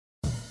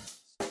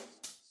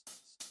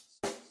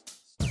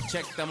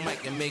Check the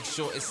mic and make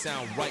sure it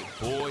sound right,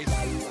 boys.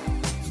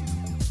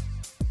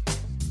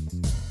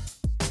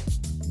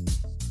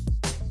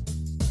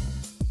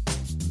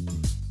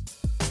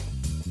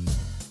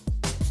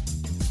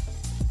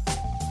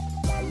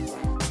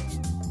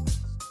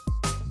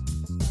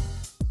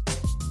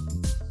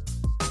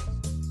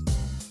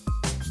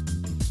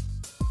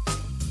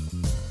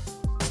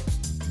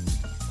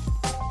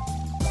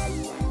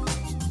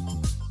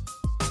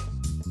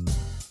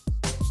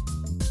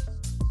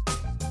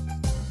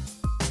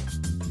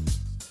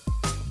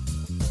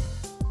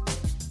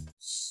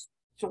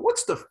 So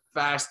what's the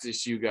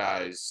fastest you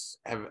guys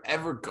have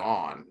ever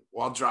gone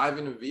while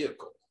driving a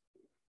vehicle?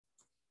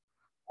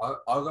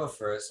 I'll go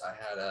first. I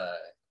had a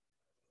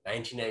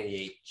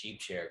 1998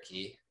 Jeep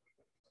Cherokee,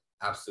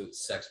 absolute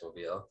sex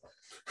mobile.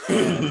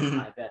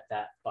 I bet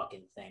that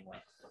fucking thing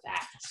went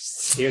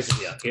fast. Here's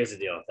the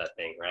deal with that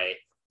thing, right?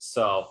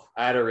 So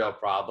I had a real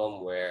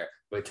problem where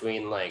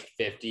between like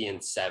 50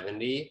 and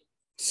 70,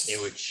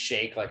 it would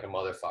shake like a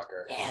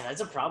motherfucker. Yeah,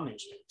 that's a problem in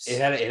Jeeps. It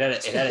had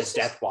a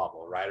death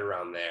wobble right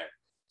around there.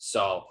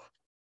 So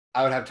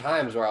I would have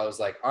times where I was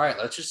like, all right,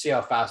 let's just see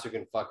how fast we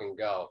can fucking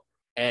go.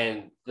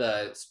 And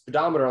the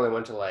speedometer only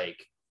went to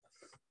like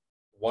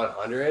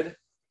 100.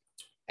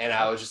 And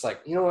I was just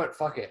like, you know what?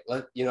 Fuck it.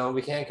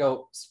 We can't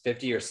go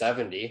 50 or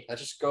 70.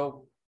 Let's just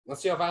go.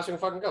 Let's see how fast we can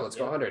fucking go. Let's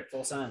go 100.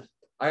 Full send.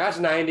 I got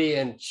to 90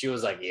 and she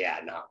was like, yeah,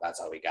 no, that's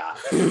all we got.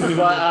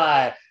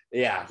 But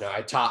yeah, no,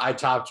 I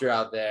topped her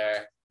out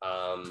there.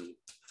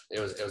 It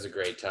was a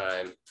great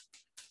time.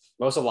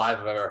 Most alive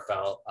I've ever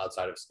felt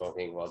outside of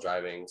smoking while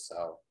driving.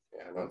 So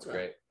yeah, no, it's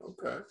great.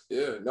 Okay.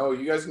 Yeah. No,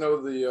 you guys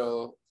know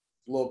the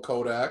little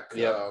Kodak,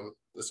 Yep.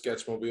 the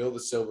Sketchmobile, the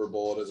silver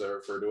bullet as I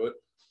refer to it.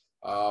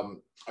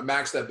 I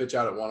maxed that bitch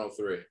out at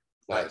 103.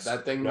 Nice.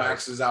 That thing Nice.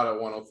 maxes out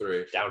at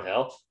 103.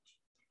 Downhill?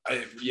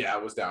 Yeah,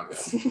 it was downhill.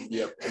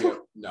 Yep.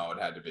 No, it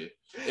had to be.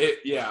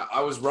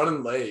 I was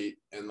running late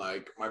and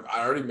like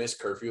I already missed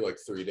curfew like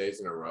 3 days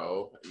in a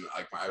row. And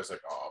like I was like,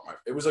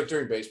 it was like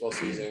during baseball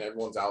season,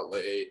 everyone's out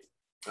late.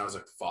 And I was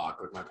like, fuck,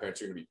 like my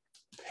parents are gonna be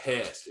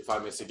pissed if I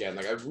miss again.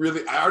 Like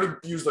I already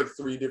used like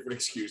 3 different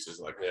excuses.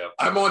 Like, yeah,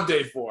 I'm on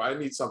day 4. I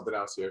need something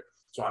else here.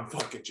 So I'm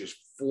fucking just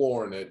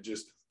flooring it,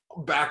 just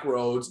back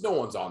roads. No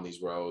one's on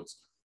these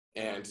roads.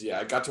 And yeah,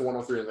 I got to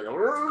 103 and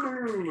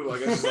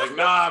like I was like,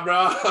 nah,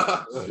 bro,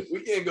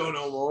 we can't go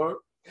no more.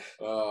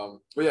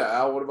 But yeah,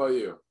 Al, what about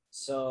you?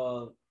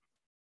 So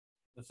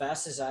the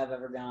fastest I've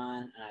ever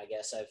gone, and I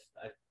guess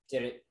I've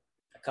did it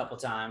a couple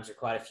times or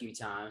quite a few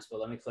times,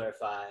 but let me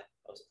clarify.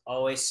 I was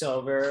always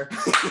sober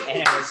and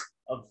it was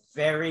a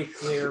very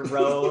clear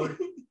road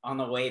on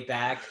the way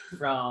back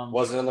from.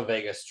 Was it on the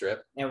Vegas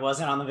Strip? It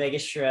wasn't on the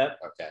Vegas Strip.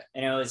 Okay.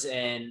 And it was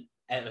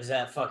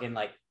at fucking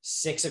like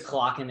 6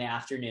 o'clock in the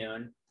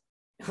afternoon.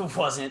 It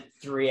wasn't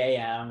 3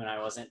 a.m. and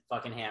I wasn't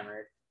fucking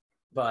hammered.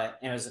 But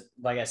it was,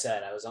 like I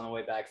said, I was on the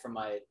way back from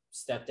my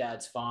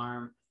stepdad's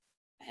farm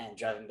and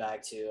driving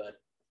back to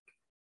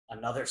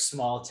another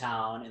small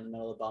town in the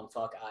middle of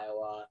bumfuck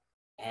Iowa.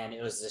 And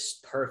it was this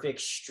perfect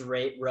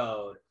straight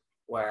road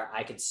where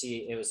I could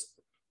see it was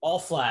all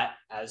flat,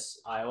 as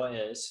Iowa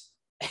is.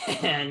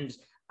 And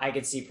I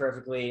could see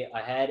perfectly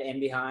ahead and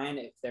behind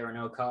if there were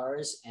no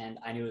cars. And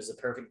I knew it was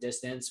the perfect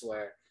distance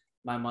where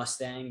my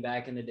Mustang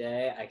back in the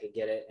day, I could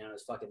get it, and it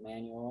was fucking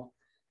manual.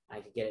 I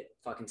could get it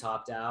fucking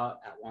topped out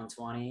at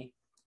 120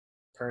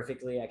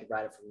 perfectly. I could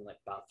ride it from like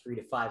about 3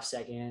 to 5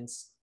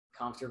 seconds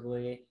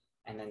comfortably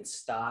and then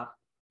stop,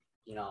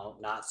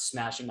 not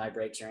smashing my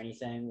brakes or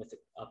anything with the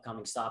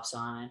upcoming stop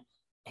sign.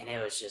 And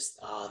it was just,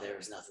 there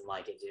was nothing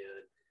like it, dude.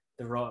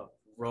 The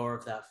roar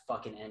of that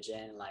fucking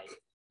engine, like,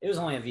 it was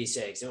only a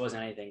V6. It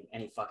wasn't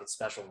any fucking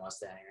special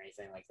Mustang or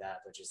anything like that,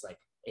 but just like,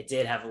 it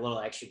did have a little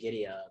extra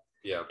giddy up.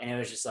 Yeah. And it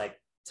was just like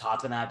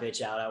topping that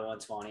bitch out at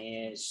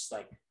 120. It's just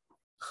like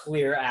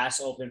clear ass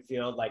open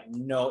field. Like,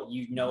 no,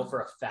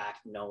 for a fact,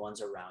 no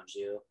one's around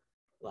you.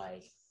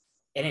 Like,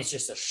 and it's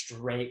just a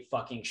straight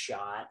fucking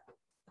shot.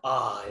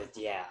 Oh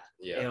yeah.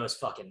 It was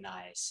fucking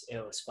nice.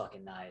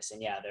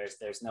 And yeah,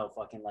 there's no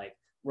fucking like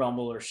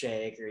rumble or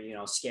shake or,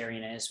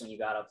 scariness when you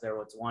got up there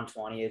with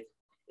 120.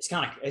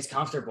 It's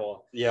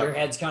comfortable. Yeah. Your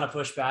head's kind of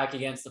pushed back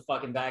against the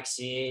fucking back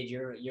seat.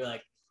 You're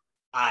like,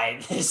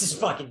 this is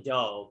fucking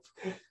dope.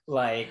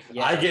 Like,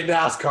 yeah. I get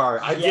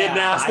NASCAR. I get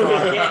NASCAR.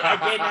 I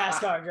get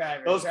NASCAR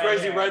drivers. Those right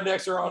crazy there.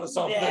 rednecks are onto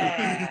something.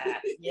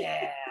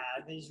 Yeah,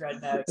 these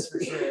rednecks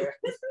for sure.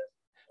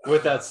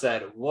 With that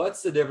said,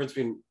 what's the difference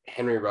between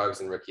Henry Ruggs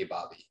and Ricky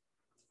Bobby?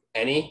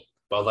 Any?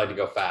 Both like to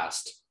go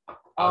fast.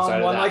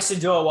 One likes to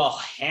do it while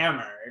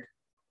hammered.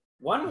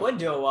 One would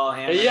do it while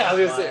hammered. Yeah, I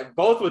was gonna say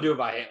both would do it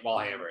while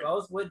hammered.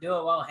 Both would do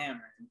it while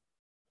hammered.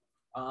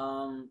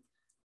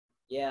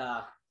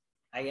 Yeah,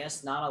 I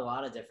guess not a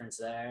lot of difference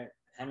there.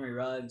 Henry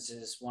Ruggs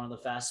is one of the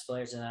fastest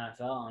players in the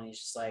NFL, and he's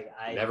just like,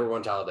 never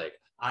won Talladega.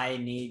 I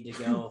need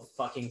to go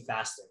fucking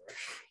faster.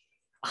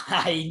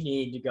 I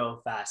need to go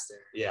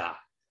faster. Yeah.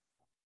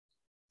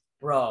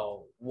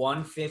 Bro,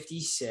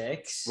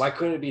 156. Why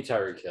couldn't it be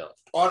Tyreek Hill?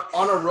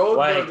 On a road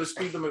where Like- the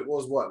speed limit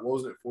was what? What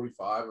was it?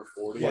 45 or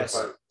 40? Yes.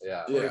 Like,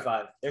 Yeah.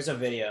 45. There's a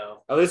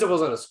video. At least it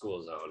wasn't a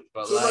school zone.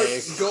 But so like,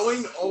 like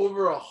going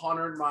over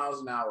 100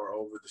 miles an hour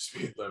over the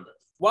speed limit.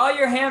 While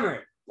you're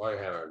hammered.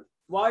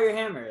 why you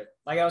hammered?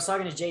 Like I was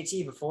talking to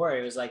JT before,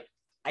 it was like,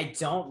 I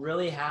don't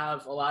really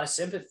have a lot of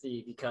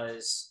sympathy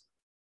because,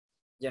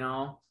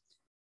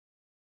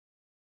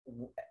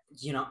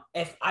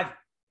 if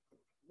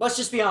let's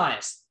just be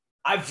honest,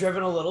 I've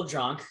driven a little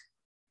drunk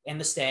in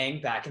the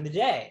Stang back in the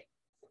day.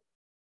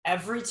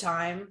 Every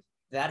time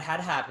that had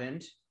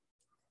happened,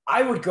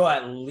 I would go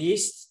at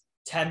least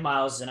 10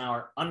 miles an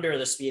hour under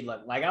the speed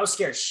limit. Like I was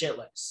scared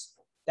shitless.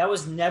 That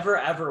was never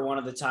ever one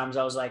of the times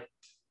I was like,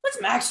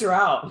 let's max her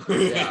out.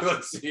 Yeah.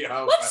 Let's see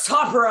how. Let's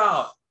top her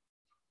out.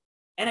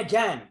 And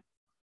again,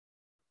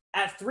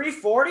 at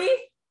 340,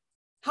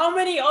 how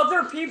many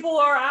other people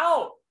are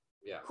out?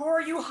 Yeah. Who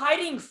are you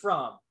hiding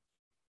from?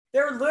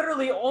 They're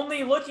literally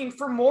only looking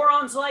for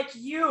morons like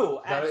you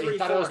at You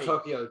thought it was 340.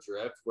 Tokyo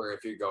Drift, where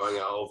if you're going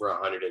over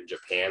 100 in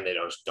Japan, they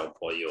don't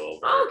pull you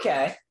over.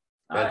 Okay.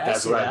 All right,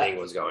 That's see what I that. think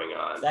was going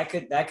on. That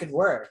could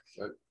work.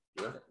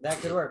 Yeah. That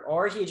could work.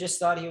 Or he just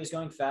thought he was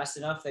going fast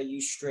enough that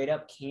you straight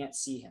up can't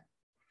see him.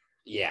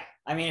 Yeah.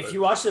 I mean, if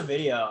you watch the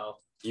video,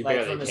 You like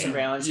barely from the can.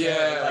 surveillance,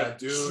 Yeah, like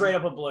dude. straight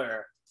up a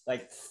blur,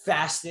 like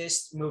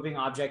fastest moving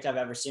object I've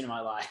ever seen in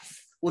my life.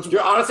 Which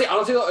You're honestly,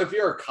 though, if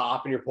you're a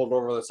cop and you're pulled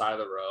over on the side of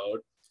the road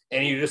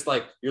and you just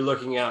like you're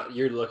looking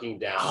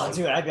down. Oh,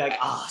 dude, I'd be like,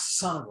 oh,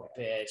 son of a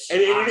bitch.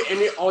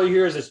 And all you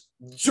hear is this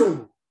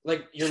zoom.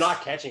 Like you're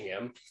not catching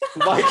him.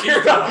 Like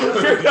you're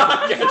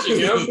not catching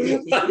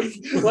him.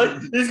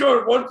 Like he's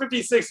going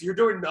 156. You're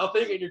doing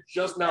nothing, and you're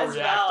just now That's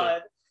reacting.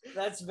 valid.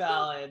 That's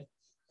valid.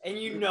 And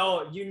you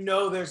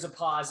know, there's a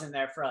pause in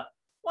there for a,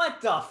 what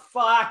the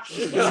fuck?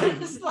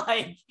 It's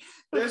like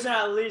there's an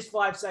at least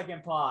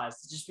 5-second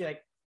pause to just be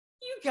like,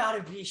 you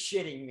gotta be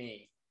shitting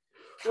me.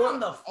 Come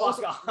the fuck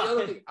Also, on. the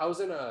other thing, I was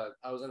in a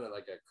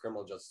like a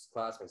criminal justice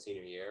class my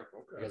senior year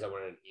because I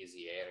went in an EZA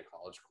in a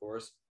college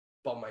course.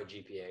 But my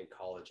GPA in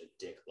college a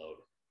dick load,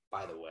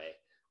 by the way.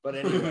 But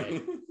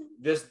anyway,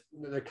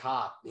 the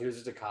cop, he was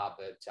just a cop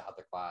that taught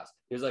the class.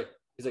 He's like,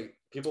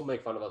 people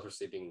make fun of us for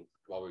sleeping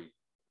while we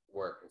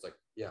work. It's like,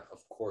 yeah, of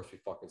course we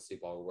fucking sleep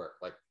while we work.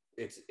 Like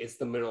it's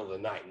the middle of the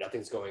night,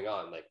 nothing's going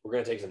on. Like we're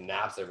gonna take some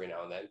naps every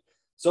now and then.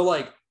 So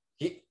like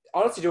he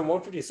honestly doing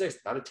 156,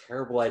 not a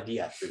terrible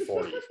idea at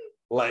 340.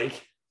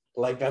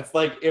 like that's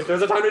like if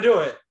there's a time to do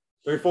it,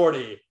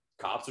 340.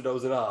 Cops are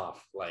dozing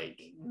off. Like,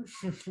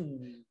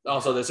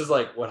 also, this is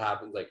like what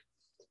happens. Like,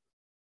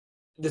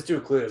 this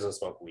dude clearly doesn't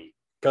smoke weed.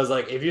 Because,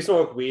 like, if you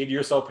smoke weed,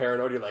 you're so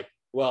paranoid. You're like,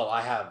 well,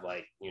 I have,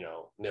 like,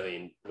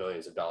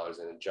 millions of dollars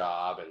in a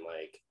job. And,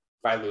 like,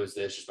 if I lose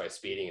this just by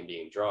speeding and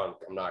being drunk,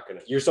 I'm not going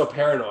to. You're so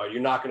paranoid.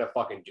 You're not going to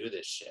fucking do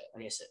this shit.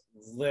 Like I said,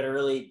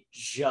 literally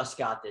just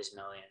got this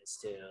millions,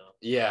 too.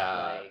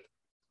 Yeah. Like,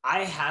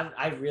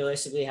 I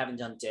realistically haven't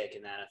done dick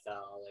in the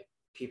NFL. Like,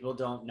 people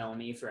don't know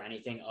me for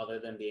anything other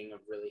than being a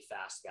really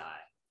fast guy.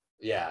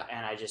 Yeah.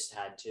 And I just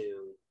had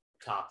to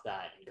top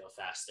that and go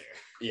faster.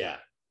 Yeah.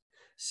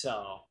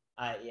 So,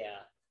 I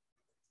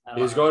don't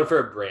He was know. going for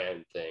a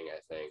brand thing, I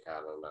think. I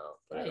don't know.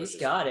 But Yeah, it was he's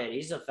just- got it.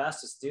 He's the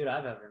fastest dude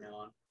I've ever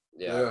known.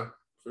 Yeah.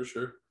 for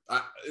sure.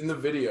 In the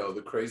video,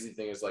 the crazy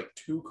thing is like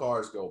 2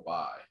 cars go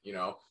by,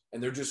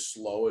 and they're just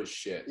slow as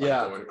shit. Like,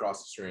 Yeah. going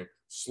across the screen,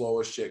 slow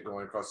as shit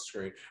going across the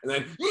screen, and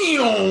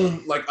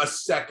then like a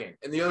second,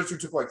 and the other 2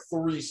 took like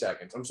 3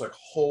 seconds. I'm just like,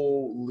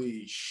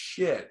 holy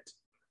shit,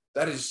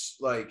 that is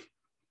like,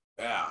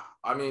 yeah.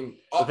 I mean,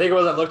 The thing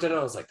was, I looked at it,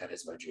 I was like, that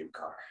is my dream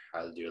car.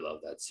 I do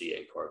love that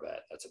C8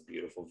 Corvette. That's a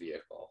beautiful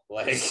vehicle.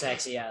 Like,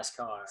 Sexy ass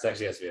car.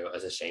 sexy ass vehicle.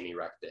 As a shame he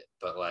wrecked it,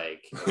 but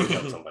like, he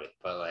killed somebody.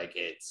 But like,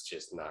 it's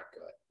just not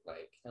good.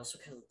 Like, He also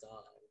killed a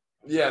dog.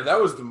 yeah, that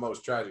was the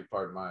most tragic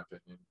part in my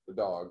opinion. The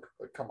dog,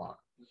 like, come on.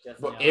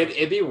 Definitely. But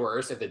it'd be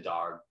worse if the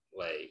dog,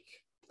 like,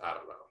 I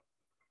don't know.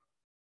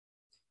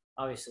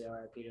 Obviously,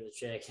 RIP to the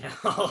chick in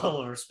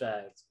all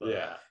respect. But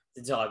Yeah.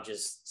 the dog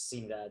just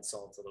seemed to add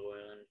salt to the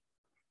wound.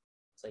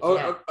 It's like, Oh,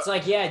 yeah, it's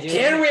like, yeah, dude.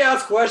 Can we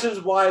ask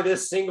questions why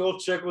this single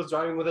chick was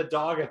driving with a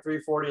dog at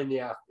 3:40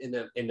 in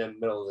the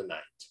middle of the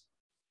night?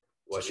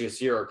 Was she a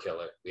serial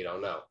killer? We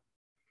don't know.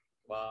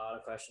 A lot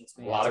of questions.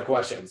 A lot of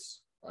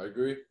questions. I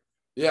agree.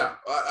 Yeah,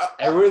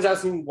 Everyone's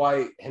asking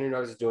why Henry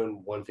Knox is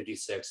doing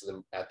 156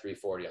 at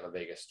 3:40 on the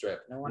Vegas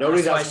Strip. No one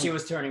Nobody's asked why asking- she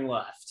was turning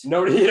left.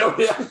 Nobody,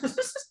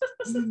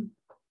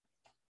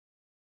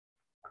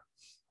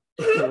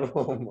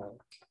 oh my.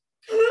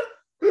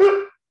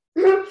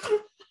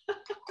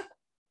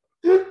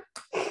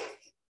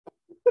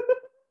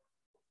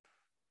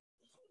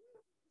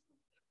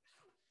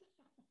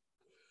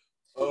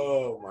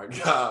 oh my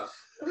god.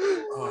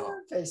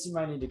 Face, you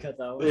might need to cut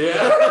that one.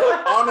 Yeah.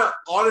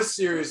 on a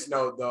serious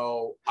note,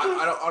 though,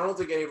 I don't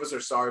think any of us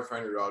are sorry for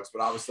Henry Ruggs,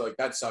 but obviously, like,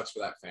 that sucks for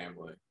that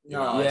family. You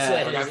No, know?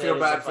 Yeah. Like, I it feel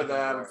is bad the for fucking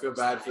them. I worst. feel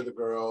bad for the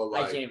girl. I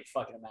Like, can't even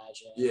fucking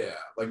imagine. yeah,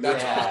 like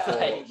that's Yeah.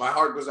 awful. My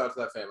heart goes out to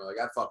that family. Like,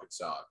 that fucking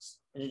sucks.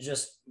 And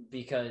just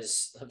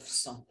because of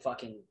some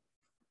fucking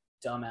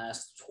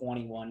dumbass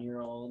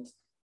 21-year-old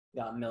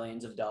got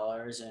millions of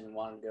dollars and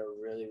wanted to go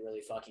really,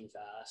 really fucking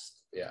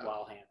fast Yeah.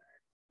 while hammered.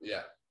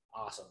 Yeah.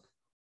 Awesome.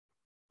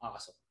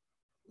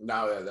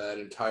 Now that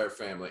entire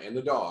family and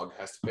the dog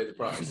has to pay the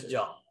price.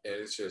 Job.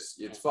 It's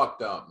just, it's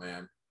fucked up,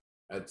 man.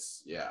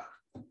 That's, yeah.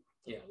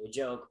 Yeah, we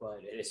joke, but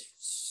it is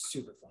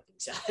super fucking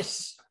sad.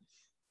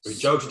 We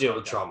joke to deal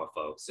with trauma,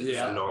 folks. It's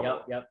Yeah.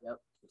 normal. Yep.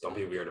 Don't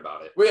be weird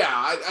about it. But yeah,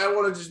 I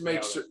want to just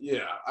make Yeah. sure.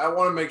 Yeah, I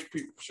want to make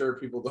sure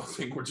people don't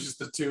think we're just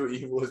the two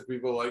evilest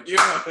people. Like,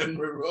 yeah,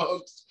 Henry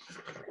Ruggs.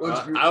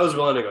 I was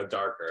willing to go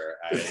darker.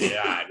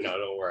 No,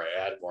 don't worry.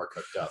 I had more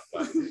cooked up.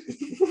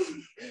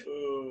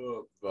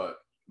 But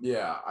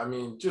yeah, I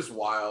mean, just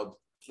wild.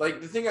 Like,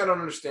 the thing I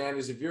don't understand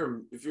is if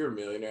you're a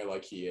millionaire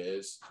like he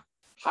is,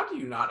 how do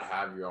you not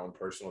have your own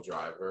personal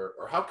driver,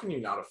 or how can you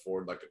not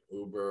afford like an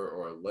Uber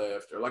or a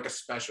Lyft or like a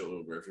special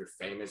Uber if you're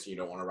famous and you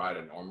don't want to ride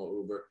a normal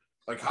Uber?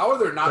 Like, how are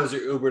there not? Because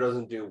your Uber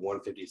doesn't do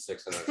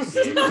 156 in a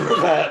C.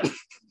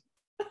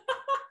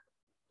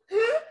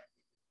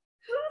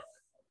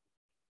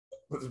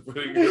 That's a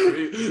pretty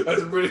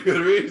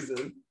good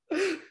reason.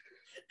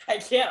 I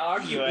can't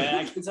argue it.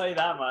 I can tell you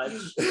that much.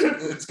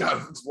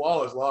 It's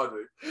Wallace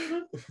logic.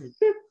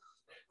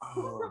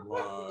 Oh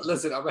my.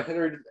 Listen, I'm a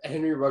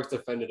Henry Ruggs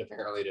defendant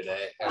apparently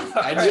today. And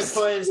I I just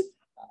was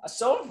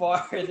so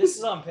far. This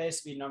is on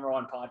pace to be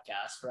 #1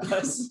 podcast for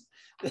us.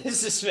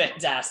 This is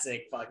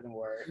fantastic fucking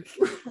work.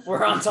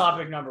 We're on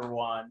topic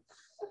 #1.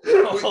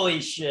 Holy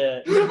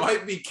shit! We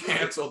might be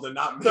canceled and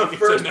not make the it to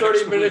first next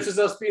 30 minutes week. is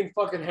us being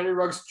fucking Henry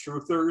Ruggs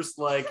truthers.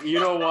 Like, you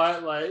know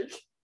what? Like,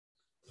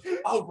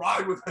 I'll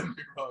ride with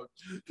Henry Ruggs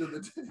to the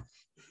day.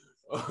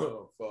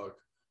 Oh fuck.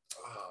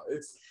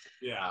 It's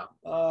yeah.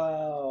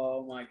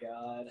 Oh my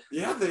god.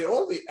 Yeah, they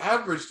only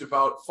averaged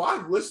about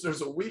 5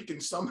 listeners a week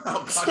and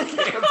somehow got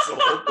canceled.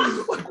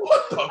 Like,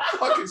 what the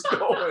fuck is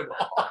going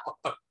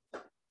on?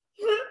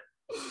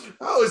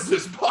 How is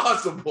this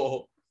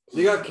possible?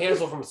 they got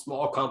canceled from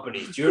small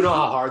companies. Do you know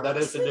how hard that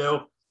is to do?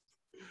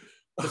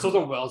 This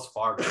wasn't Wells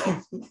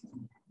Fargo.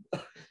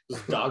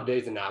 Just Dog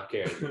Days and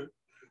Napkin.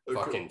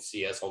 Fucking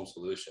CS Home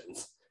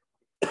Solutions.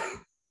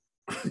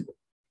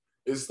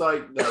 It's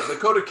like the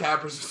Dakota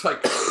Cappers is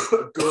like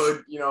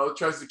good, you know,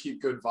 tries to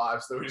keep good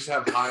vibes. So we just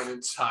have Hein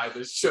inside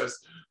that's just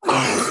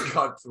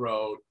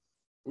cutthroat.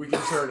 We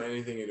can turn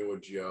anything into a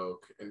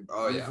joke, and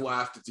we've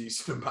laughed a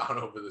decent amount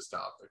over this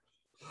topic.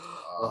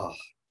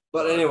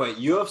 But anyway,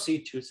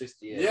 UFC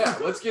 268. Yeah,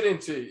 let's get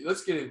into it.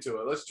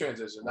 Let's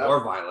transition.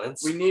 More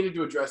violence. We needed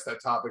to address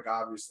that topic,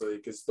 obviously,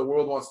 because the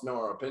world wants to know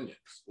our opinions.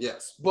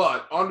 Yes.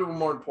 But on to a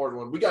more important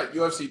one. We got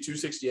UFC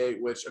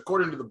 268, which,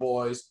 according to the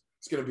boys,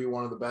 is going to be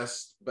one of the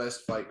best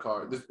fight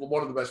cards.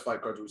 One of the best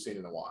fight cards we've seen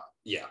in a while.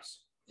 Yes.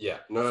 Yeah.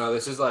 No.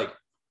 This is like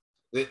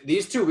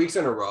these 2 weeks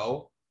in a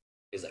row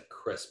is like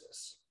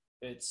Christmas.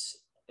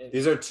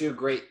 These are 2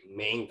 great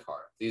main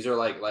cards. These are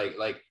like.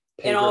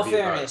 In all pay-per-view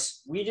fairness,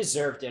 cards. we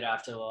deserved it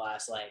after the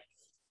last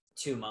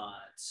 2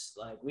 months.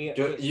 Like we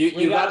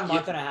You got a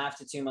month and a half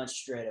to 2 months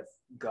straight of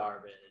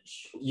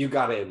garbage. You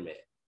gotta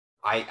admit,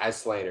 I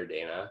slander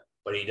Dana,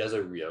 but he does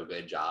a real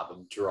good job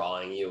of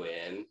drawing you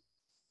in.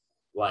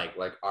 Like,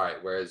 all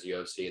right, where's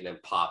UFC? And then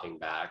popping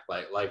back.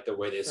 Like the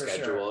way they For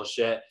schedule sure.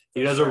 shit. He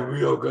For does sure. a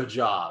real good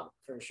job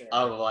For sure.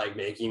 of like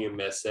making you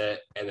miss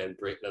it and then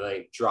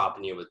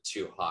dropping you with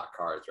 2 hot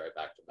cards right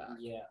back to back.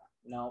 Yeah.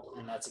 No,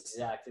 and that's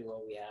exactly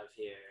what we have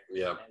here.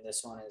 Yeah. And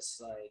this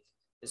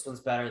one's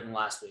better than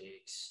last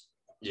week's.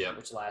 Yeah.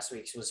 Which last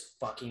week's was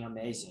fucking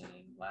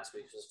amazing. Last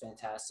week's was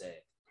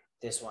fantastic.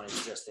 This one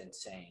is just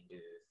insane,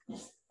 dude.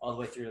 All the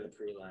way through to the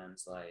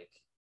prelims,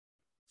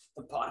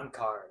 the bottom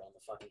card on the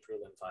fucking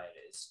prelim fight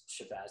is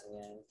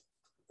Shabazzian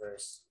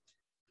versus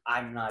I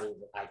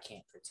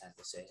can't pretend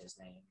to say his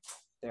name.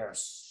 There are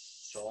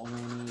so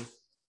many.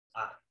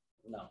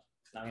 No,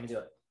 not gonna do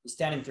it. He's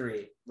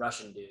 10-3,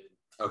 Russian dude.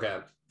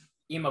 Okay.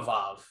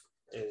 Imavov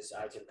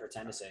I can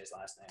pretend to say his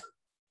last name.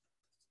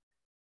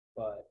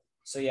 But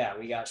so yeah,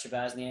 we got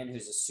Shabazzian,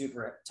 who's a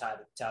super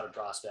touted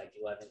prospect,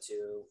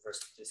 11-2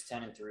 versus this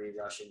 10-3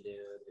 Russian dude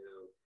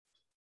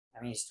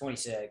who, he's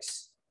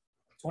 26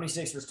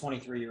 versus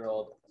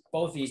 23-year-old.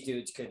 Both these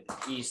dudes could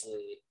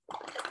easily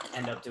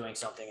end up doing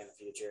something in the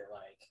future.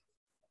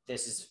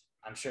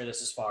 I'm sure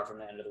this is far from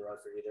the end of the road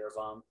for either of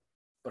them,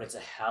 but it's a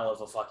hell of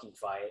a fucking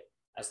fight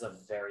as the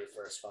very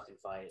first fucking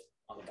fight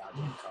on the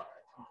goddamn card.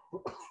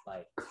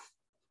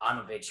 I'm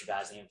a big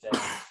Shabazzian fan.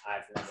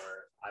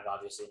 I've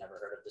obviously never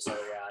heard of this other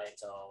guy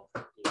until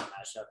he got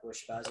matched up with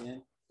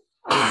Shabazzian.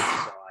 So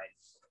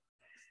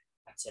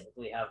I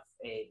typically have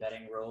a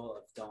betting rule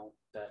of don't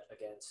bet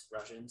against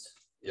Russians.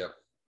 Yep.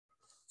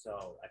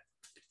 So I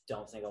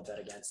don't think I'll bet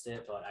against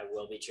it, but I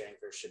will be cheering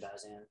for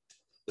Shabazzian.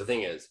 The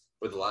thing is,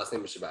 with the last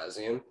name of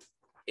Shabazzian,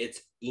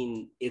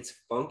 it's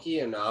funky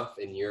enough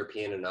and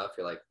European enough.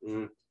 You're like,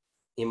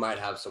 he might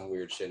have some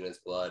weird shit in his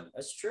blood.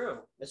 That's true.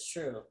 That's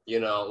true. You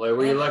know, like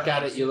when you look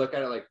at it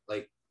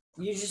like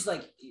You just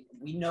like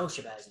we know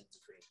Shabazian's a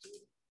freak, dude.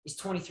 He's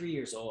 23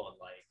 years old.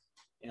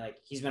 Like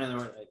he's been in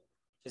the like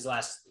his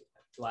last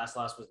loss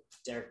was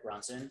Derek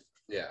Brunson.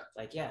 Yeah.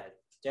 Like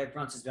Derek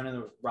Brunson's been in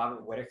the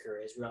Robert Whitaker,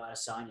 Israel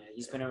Adesanya.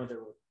 He's been in with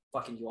the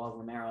fucking Yoel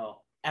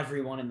Romero.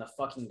 Everyone in the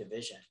fucking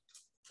division.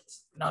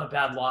 It's not a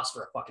bad loss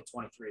for a fucking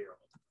 23-year-old.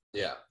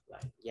 Yeah.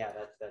 Like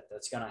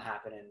that's gonna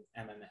happen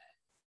in MMA.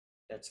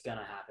 That's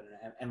gonna happen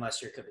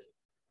unless you're Khabib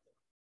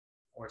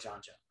or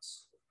John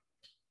Jones.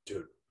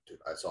 Dude,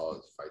 I saw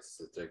his fight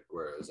statistic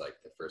where it was like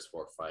the first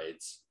 4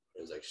 fights.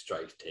 It was like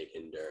strikes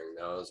taken during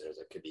those. It was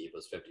like Khabib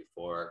was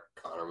 54,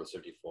 Conor was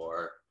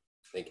 54.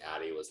 I think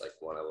Addy was like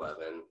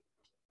 111,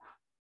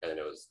 and then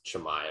it was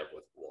Chimaev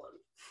with 1.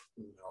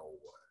 No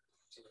way.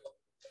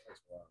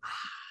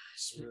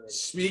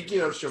 Speaking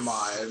of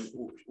Chimaev,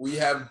 we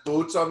have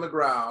boots on the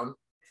ground.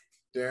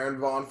 Darren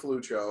Von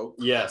Flucho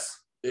Yes.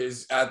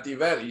 is at the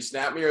event. He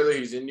snapped me earlier.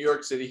 He's in New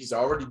York City. He's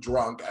already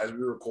drunk as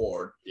we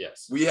record.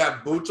 Yes. We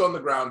have boots on the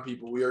ground,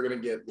 people. We are going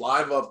to get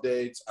live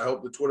updates. I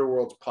hope the Twitter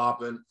world's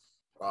popping.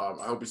 I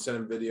hope he's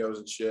sending videos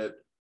and shit.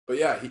 But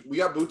yeah, we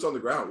got boots on the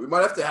ground. We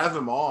might have to have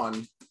him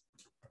on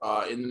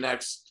in the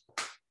next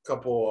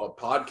couple of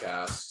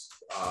podcasts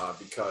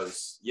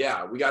because,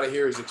 yeah, we got to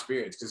hear his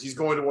experience because he's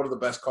going to one of the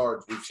best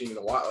cards we've seen in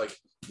a while. Like,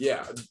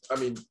 yeah, I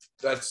mean,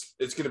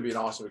 it's going to be an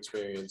awesome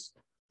experience.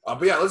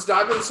 But yeah, let's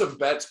dive into some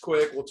bets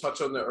quick. We'll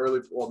touch on the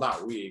early, well,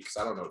 not we, because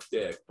I don't know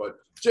Dick, but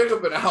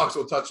Jacob and Alex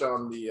will touch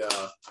on the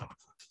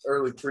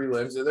early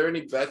prelims. Are there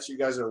any bets you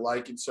guys are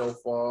liking so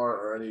far,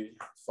 or any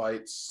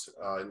fights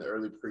in the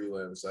early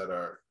prelims that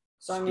are?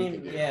 So I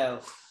mean, yeah,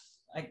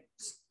 I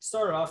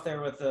started off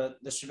there with the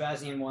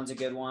Shabazian one's a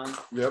good one.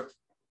 Yep.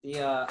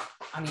 I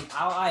mean,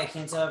 Al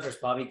Iaquinta versus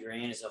Bobby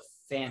Green is a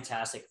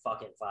fantastic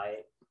fucking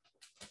fight.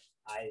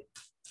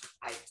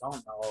 I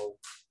don't know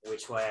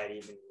which way I'd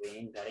even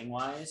lean betting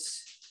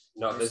wise.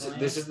 No, this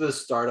is the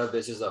start of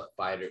this is a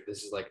fighter.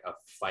 This is like a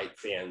fight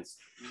fans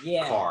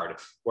card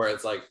where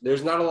it's like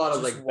there's not a lot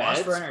of just like watch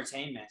bets for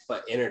entertainment,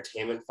 but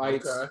entertainment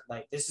fights. Okay.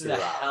 Like this is a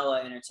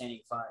hella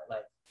entertaining fight.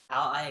 Like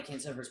Al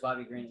Iaquinta versus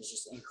Bobby Green is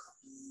just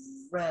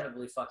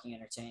incredibly fucking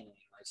entertaining.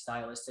 Like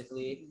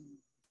stylistically,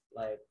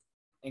 like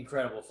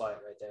incredible fight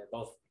right there.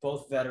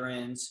 Both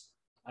veterans.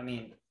 I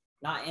mean,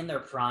 not in their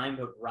prime,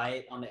 but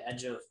right on the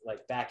edge of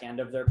like back end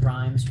of their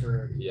primes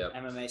for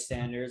MMA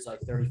standards,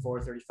 like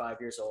 34, 35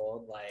 years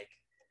old. Like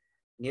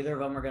neither of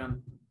them are going to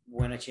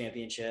win a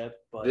championship,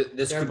 but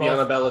this could be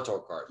on a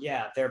Bellator card.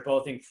 Yeah. They're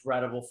both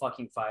incredible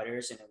fucking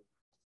fighters and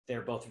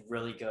they're both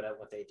really good at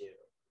what they do.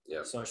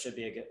 Yeah. So it should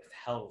be a good,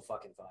 hell of a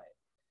fucking fight.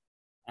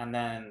 And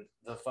then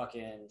the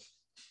fucking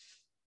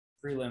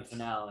prelim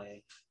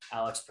finale,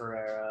 Alex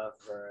Pereira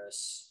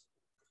versus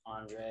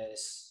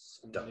Andres.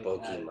 The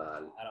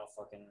Pokemon. I don't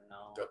fucking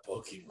know. The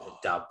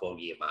Pokemon. The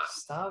Pokemon.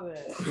 Stop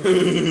it.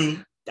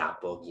 The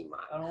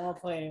Pokemon. I don't want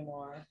to play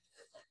anymore.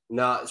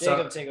 No,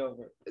 Jacob, take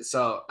over.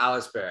 So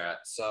Alex Pereira.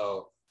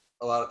 So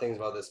a lot of things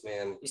about this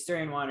man. He's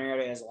 3-1. He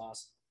already has a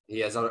loss.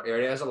 He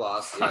already has a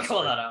loss. I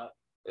call that out.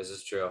 This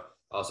is true.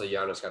 Also,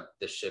 Giannis got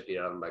the shit beat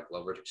out of him by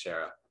Glover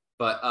Teixeira.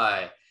 But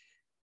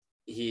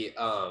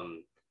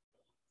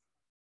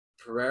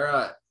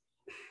Pereira,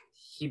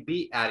 he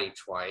beat Addy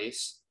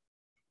twice,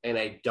 and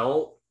I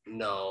don't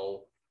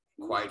know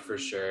quite for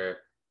sure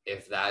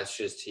if that's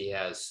just he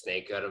has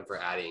snake at him for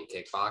Addy in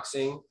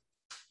kickboxing,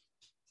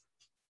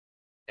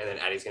 and then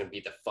Addy's gonna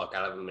beat the fuck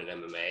out of him in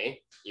MMA,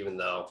 even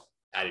though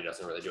Addy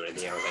doesn't really do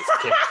anything else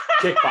like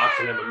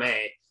kickboxing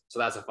MMA, so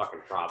that's a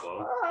fucking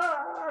problem.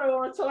 I don't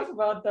want to talk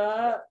about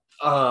that.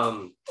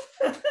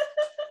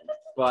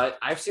 But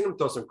I've seen him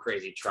throw some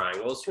crazy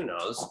triangles. Who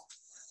knows?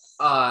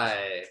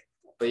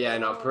 But yeah,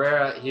 no,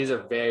 Pereira, he's a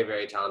very,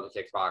 very talented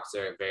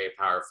kickboxer, very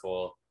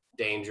powerful,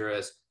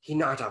 dangerous. He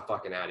knocked out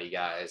fucking Addy,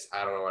 guys.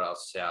 I don't know what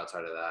else to say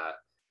outside of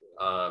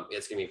that.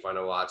 It's gonna be fun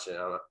to watch.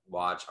 I'm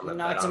gonna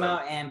knocked him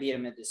out and beat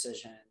him in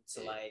decision.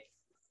 So like,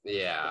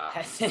 yeah,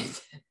 I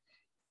think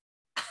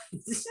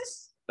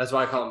that's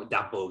why I call him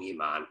Da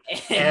Bogeyman.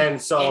 And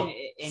so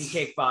in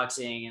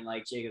kickboxing, and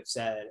like Jacob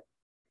said,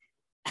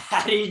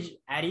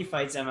 Addy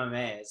fights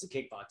MMA. It's a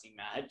kickboxing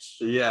match.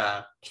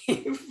 Yeah,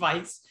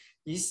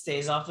 He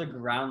stays off the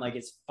ground like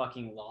it's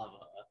fucking lava.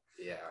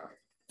 Yeah.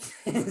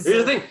 Here's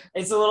the thing.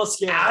 It's a little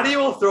scary. Addy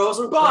will throw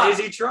some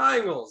crazy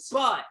triangles.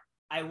 But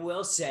I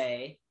will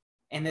say,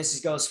 and this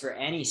goes for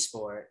any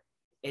sport,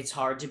 it's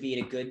hard to beat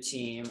a good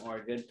team or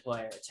a good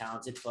player, a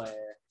talented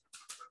player,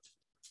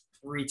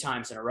 3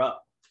 times in a row.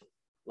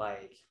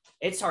 Like,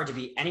 it's hard to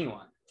beat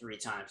anyone 3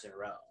 times in a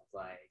row.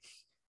 Like,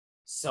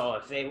 so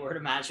if they were to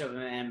match up in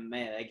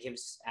MMA, that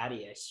gives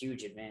Addy a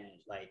huge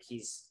advantage. Like,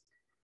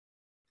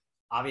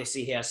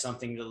 obviously he has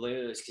something to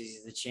lose because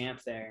he's the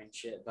champ there and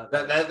shit. But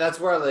that's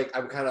where like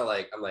I'm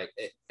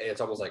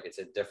it's almost like it's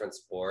a different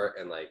sport,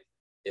 and like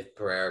if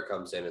Pereira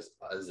comes in as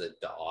a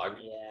dog,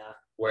 yeah,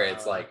 where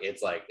it's like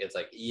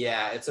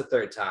yeah, it's a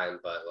 3rd time,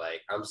 but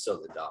like I'm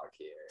still the dog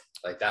here.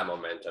 Like that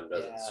momentum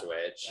doesn't Yeah,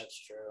 switch. That's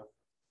true.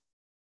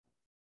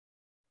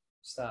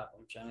 Stop.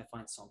 I'm trying to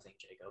find something,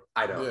 Jacob.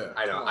 I know. Yeah,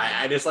 I know. come on.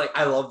 I just like,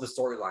 I love the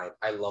storyline.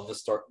 I love the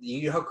story.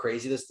 You know how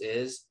crazy this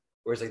is?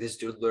 Where it's like this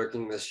dude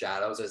lurking in the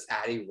shadows as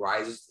Addy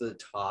rises to the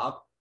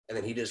top, and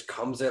then he just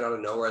comes in out of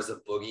nowhere as a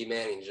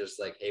boogeyman. And he's just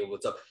like, hey,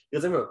 what's up? He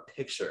doesn't have a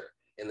picture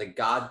in the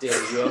goddamn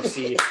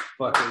UFC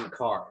fucking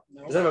card.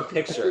 He doesn't have a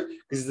picture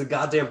because he's the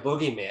goddamn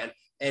boogeyman.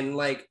 And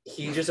like,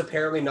 he just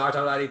apparently knocked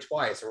out Addy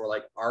twice. And we're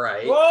like, all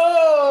right.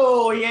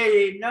 Whoa!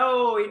 Yeah,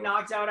 no, he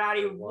knocked out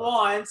Addy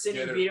once and he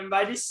Get it. beat him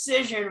by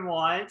decision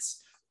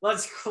once.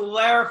 Let's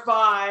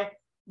clarify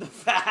the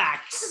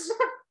facts.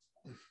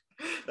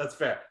 That's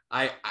fair.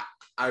 I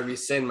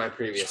rescind my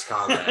previous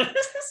comment.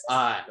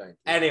 Thank you.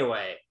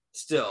 Anyway,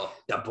 still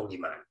the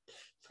boogeyman.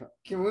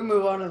 Can we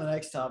move on to the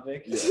next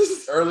topic? Yeah.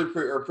 Early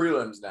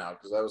prelims now,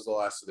 because that was the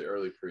last of the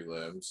early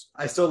prelims.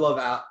 I still love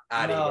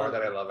Addy No. more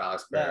than I love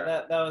Alex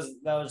Pereira. That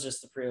was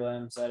just the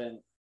prelims.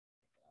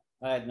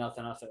 I had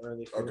nothing off the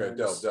early prelims. Okay,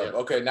 dope. Yeah.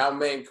 Okay, now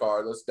main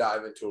card. Let's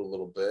dive into it a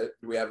little bit.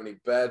 Do we have any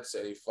bets,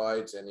 any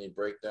fights, any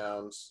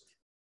breakdowns?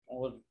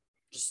 We'll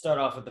just start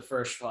off with the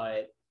first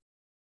fight.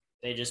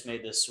 They just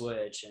made the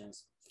switch, and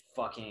it's a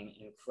fucking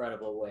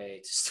incredible way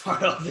to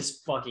start off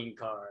this fucking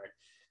card.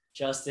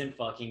 Justin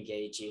fucking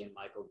Gaethje and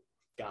Michael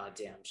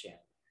goddamn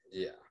Chandler.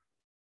 Yeah.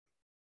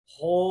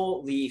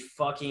 Holy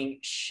fucking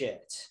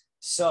shit.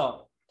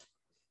 So,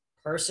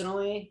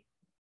 personally,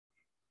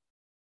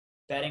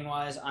 betting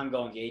wise, I'm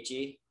going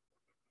Gaethje.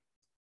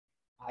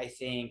 I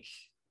think,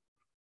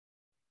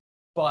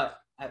 but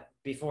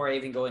before I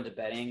even go into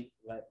betting,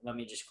 let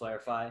me just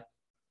clarify.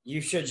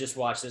 You should just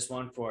watch this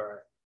one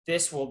for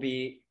this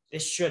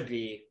should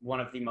be one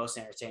of the most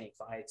entertaining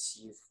fights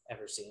you've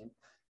ever seen.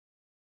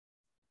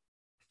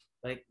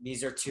 Like,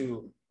 these are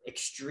two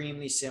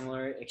extremely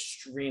similar,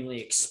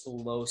 extremely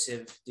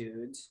explosive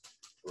dudes.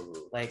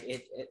 Mhm. Like,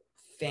 it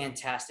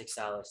fantastic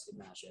stylistic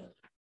matchup.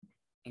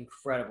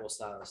 Incredible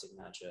stylistic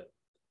matchup.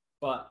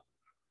 But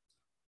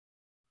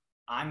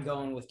I'm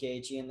going with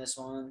Gaethje in this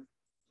one.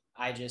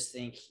 I just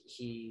think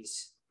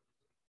he's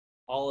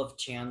all of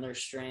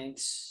Chandler's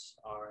strengths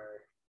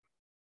are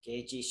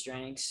Gaethje's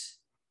strengths.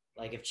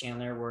 Like, if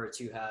Chandler were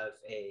to have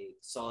a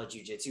solid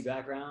jiu-jitsu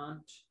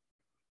background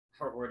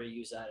or were to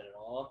use that at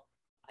all,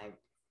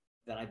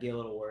 then I'd be a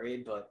little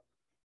worried, but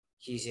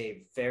he's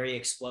a very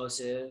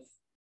explosive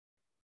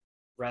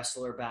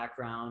wrestler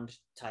background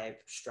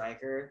type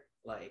striker.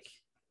 Like,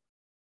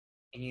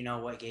 and you know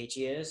what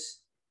Gaethje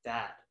is?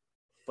 That,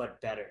 but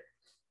better.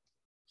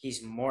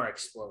 He's more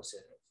explosive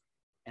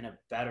and a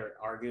better,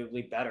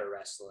 arguably better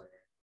wrestler.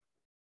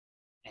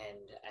 And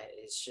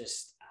it's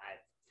just,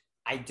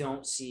 I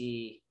don't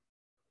see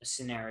a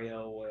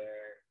scenario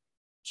where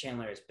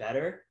Chandler is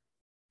better,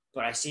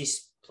 but I see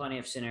plenty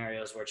of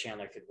scenarios where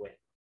Chandler could win.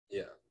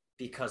 Yeah.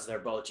 Because they're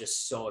both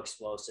just so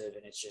explosive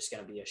and it's just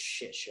going to be a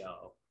shit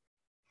show.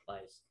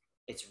 Like,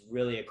 it's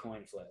really a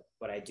coin flip,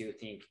 but I do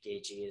think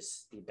Gaethje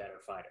is the better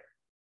fighter.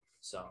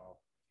 So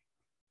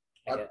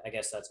I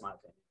guess that's my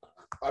opinion.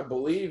 I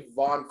believe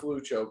Von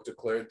Fluchoke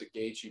declared the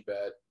Gaethje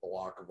bet a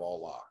lock of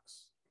all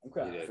locks He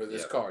did. for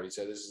this Yeah. card. He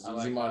said this is I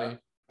easy like money.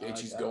 that. I like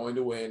Gaethje's that. going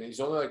to win. He's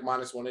only like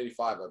minus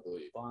 185, I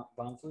believe.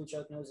 Von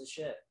Fluchuk knows his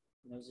shit.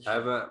 I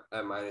have a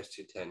at minus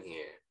 210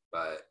 here,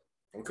 but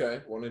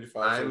Okay,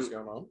 185 is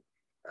going on.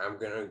 I'm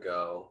gonna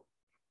go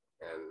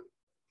and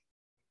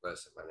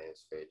listen. My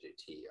name's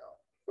FJT, y'all.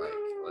 Like,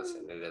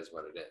 listen, it is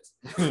what it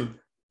is.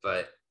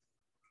 But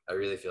I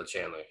really feel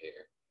Chandler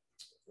here.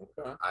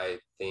 Okay. I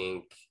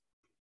think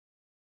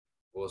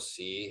we'll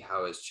see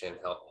how his chin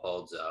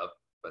holds up.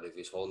 But if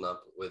he's holding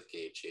up with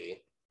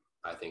Gaethje,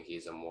 I think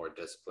he's a more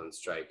disciplined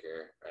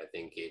striker. I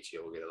think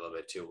Gaethje will get a little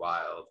bit too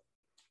wild.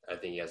 I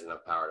think he has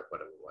enough power to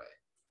put him away.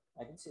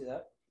 I can see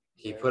that.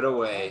 He Very put well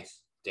away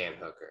balanced. Dan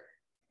Hooker,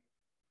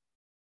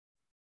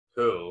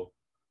 who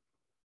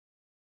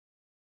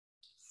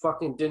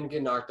fucking didn't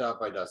get knocked out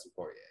by Dustin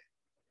Poirier.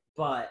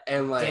 But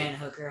And like, Dan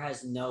Hooker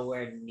has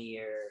nowhere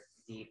near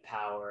the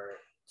power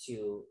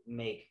to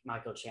make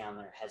Michael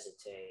Chandler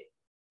hesitate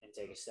and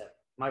take a step.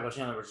 Michael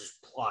Chandler was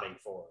just plodding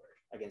forward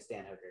against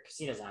Dan Hooker because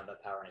he doesn't have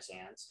that power in his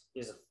hands. He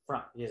has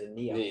a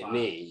knee up front.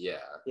 knee, yeah.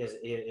 He has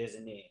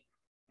a knee.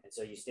 And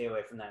so you stay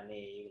away from that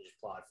knee, you can just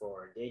plod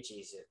forward.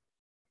 Gaethje's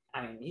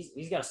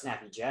he's got a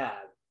snappy jab.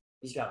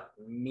 He's got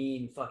a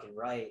mean fucking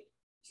right.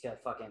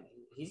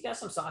 He's got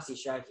some saucy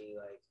striking.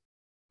 Like,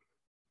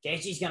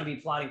 Gaethje's gonna be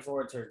plodding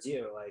forward towards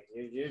you. Like,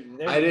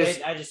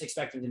 I just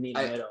expect him to meet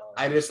in the middle.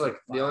 I just like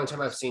the only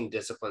time I've seen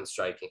disciplined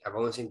striking, I've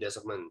only seen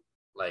disciplined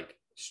like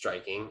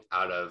striking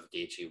out of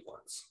Gaethje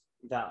once.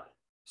 Valid.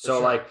 So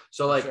sure. like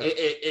sure.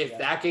 if Yeah.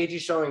 that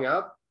Gaethje's showing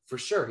up, for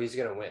sure he's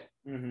gonna win.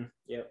 Mm-hmm.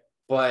 Yep.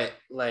 But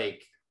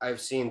like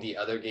I've seen the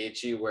other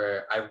Gaethje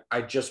where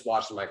I just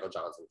watched the Michael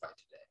Johnson fight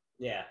today.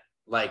 Yeah.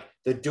 Like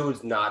the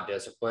dude's not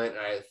disciplined,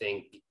 and I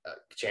think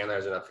Chandler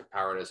has enough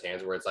power in his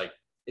hands where it's like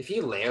if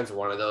he lands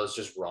one of those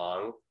just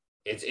wrong,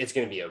 it's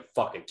gonna be a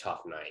fucking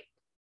tough night.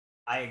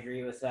 I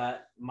agree with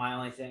that. My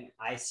only thing,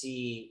 I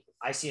see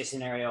I see a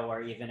scenario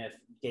where even if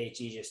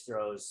Gaethje just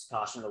throws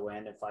caution to the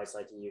wind and fights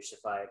like he used to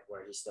fight,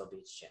 where he still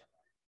beats Chandler,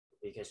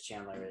 because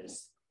Chandler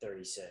is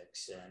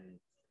 36 and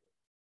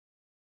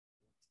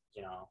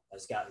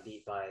has gotten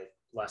beat by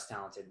less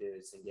talented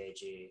dudes than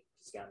Gaethje.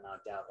 He's got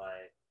knocked out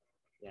by,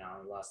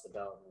 lost the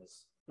belt and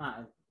was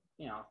not,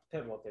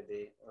 Pitbull could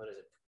be, what is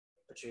it,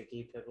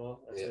 Patricky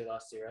Pitbull? That's who he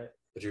lost to, right?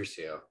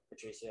 Patricio.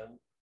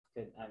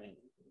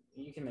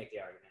 You can make the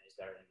argument he's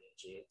better than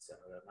Gaethje, so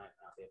that might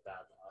not be a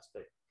bad loss,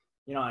 but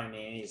you know what I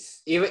mean?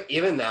 He's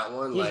even that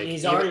one,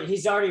 he's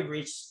already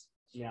reached,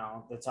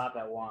 the top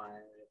at one.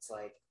 It's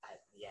like,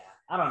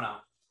 I don't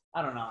know.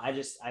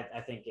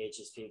 I think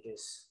Gaethje's peak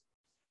is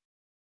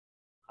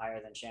higher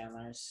than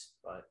Chandler's,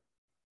 but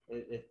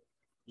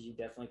you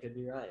definitely could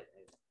be right. It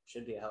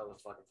should be a hell of a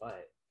fucking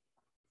fight.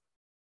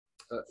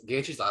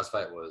 Gaethje's last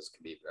fight was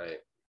Khabib, right?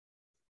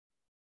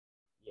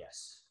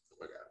 Yes.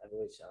 Okay. I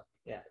believe so.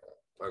 Yeah.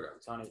 Okay.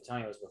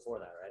 Tony was before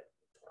that, right?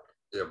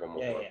 Yeah, one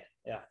more.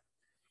 Yeah.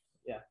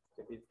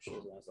 Khabib should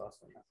have been his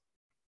last one.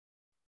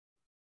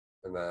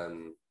 And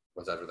then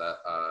what's after that?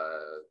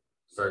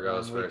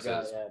 Burgos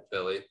versus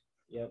Billy.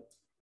 Yep.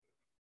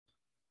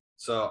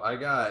 So I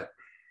got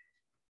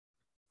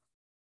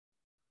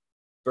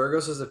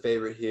Burgos is a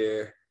favorite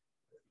here.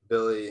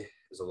 Billy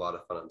is a lot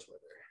of fun on Twitter,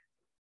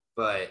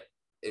 but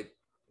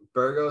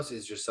Burgos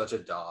is just such a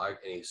dog,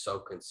 and he's so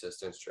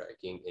consistent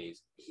striking. And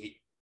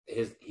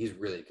he's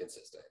really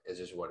consistent. It's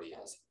just what he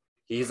is.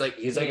 He's like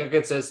a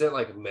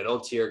consistent middle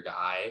tier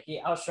guy. He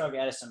outstruck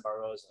Edison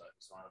Barboza.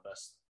 He's one of the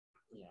best.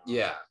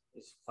 Yeah.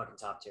 He's a fucking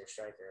top tier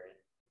striker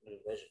in the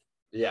division.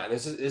 Yeah, and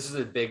this is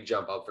a big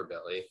jump up for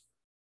Billy.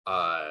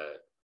 I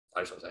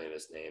just won't tell you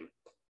his name,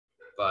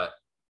 but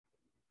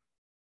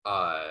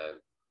I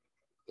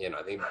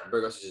think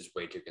Burgos is just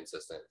way too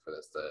consistent for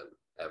this to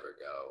ever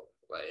go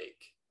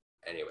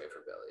anyway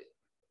for Billy.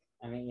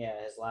 I mean,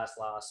 yeah, his last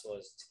loss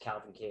was to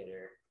Calvin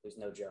Kattar, who's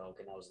no joke,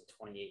 and that was in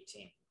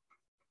 2018.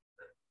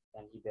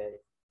 Then he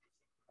beat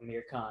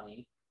Amir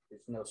Khani,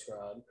 who's no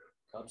scrub,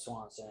 Cub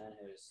Swanson,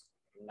 who's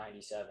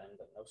 97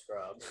 but no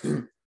scrub.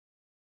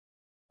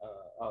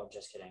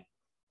 Just kidding.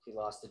 He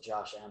lost to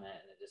Josh Emmett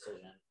in a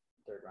decision,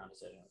 third round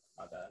decision.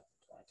 My bad,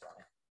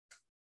 2020.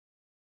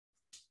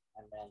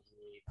 And then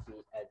he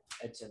beat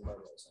Edson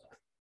Barboza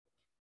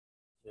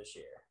this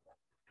year.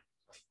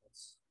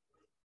 It's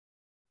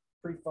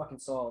pretty fucking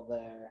solid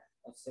there.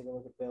 Let's take a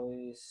look at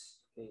Billy's.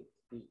 He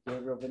beat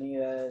Gabriel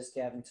Benitez,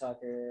 Gavin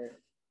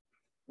Tucker.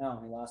 No,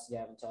 he lost to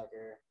Gavin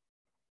Tucker.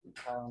 Beat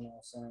Kyle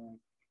Nelson.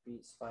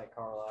 Beat Spike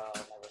Carlisle.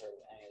 Never heard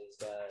of any of these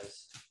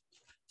guys.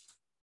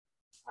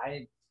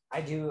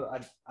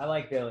 I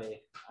like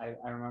Billy.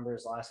 I remember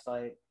his last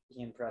fight.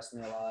 He impressed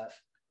me a lot.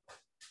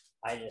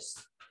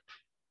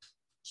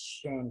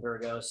 Shane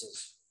Burgos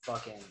is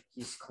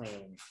he's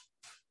clean.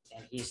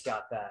 And he's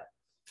got that.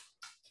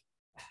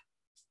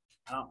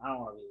 I don't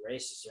want to be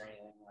racist or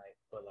anything,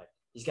 but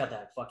he's got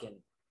that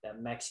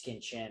Mexican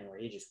chin where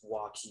he just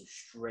walks you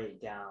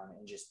straight down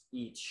and just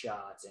eats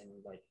shots and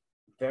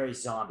very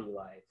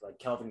zombie-like, like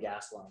Kelvin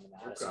Gastelum in the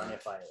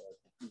Adesanya fight.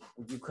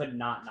 You could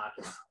not knock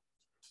him out.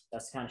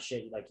 That's the kind of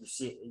shit you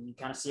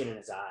kind of see it in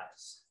his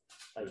eyes.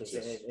 It's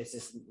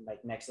just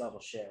next level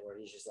shit where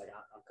he's just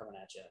I'm coming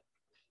at you.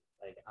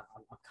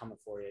 I'm coming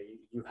for you.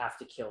 You have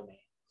to kill me.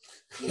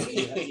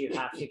 You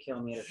have to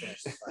kill me to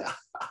finish the fight.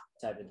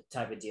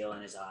 Type of deal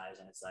in his eyes,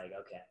 and it's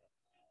okay.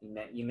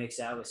 You mix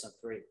that with some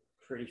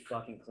pretty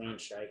fucking clean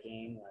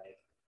striking.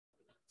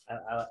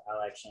 I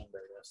like Shane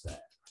Burgos there,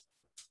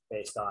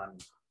 based on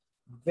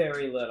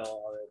very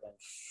little other than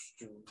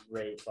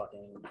straight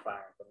fucking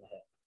firing from the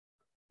hip.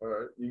 All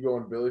right, you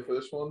going Billy for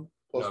this one?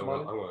 Plus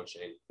money? I'm going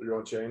Shane. You're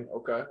going Shane?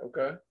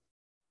 Okay.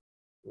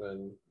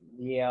 Then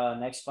the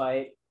next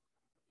fight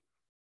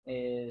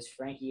is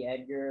Frankie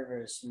Edgar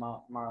versus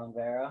Marlon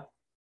Vera.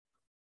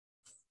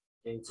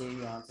 JT,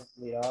 you want to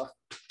lead off?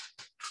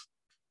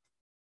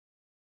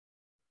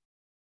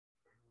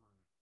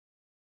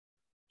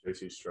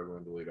 JC's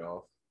struggling to lead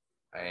off.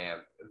 I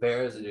am.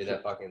 Vera's the dude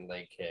that fucking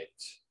leg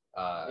kicked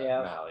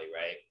Malley,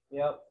 right?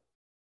 Yep.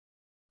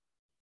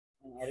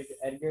 And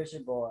Edgar's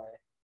your boy.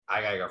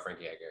 I gotta go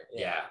Frankie Edgar.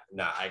 Yeah.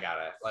 No, I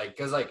gotta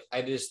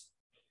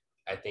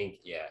I think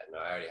I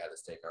already had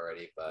this take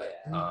already, but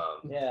I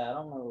don't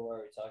remember where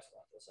we talked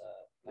about this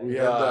at. We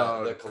had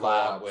the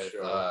collab with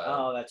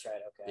oh, that's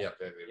right. Okay. Yep.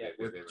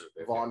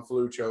 Von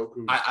Flew choke.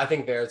 I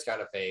think Vera's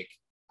kind of fake.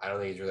 I don't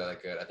think he's really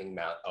that good. I think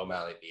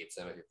O'Malley beats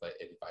him if he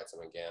fights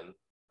him again.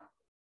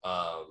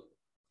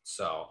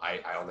 So I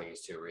don't think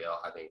he's too real.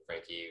 I think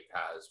Frankie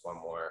has one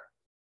more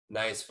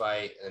nice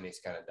fight and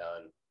he's kind of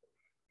done.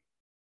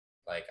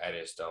 I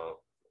just don't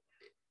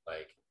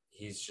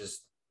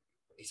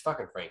he's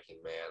fucking Frankie,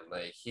 man.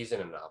 He's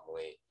an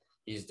anomaly.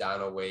 He's down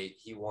a weight.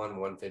 He won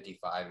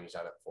 155 and he's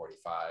down at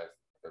 45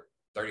 or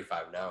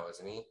 35 now,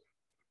 isn't he?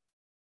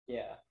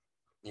 Yeah.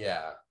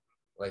 Yeah.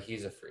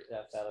 He's a freak.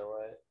 That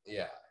featherweight.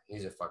 Yeah,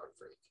 he's a fucking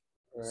freak.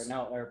 Or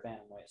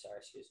bantamweight. Sorry,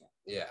 excuse me.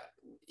 Yeah,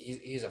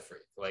 he's a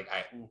freak.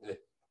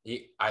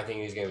 I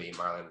think he's gonna be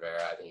Marlon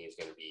Vera. I think he's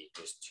gonna be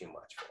just too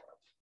much for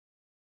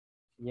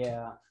him.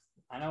 Yeah,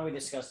 I know we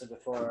discussed it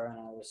before, and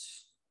I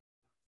was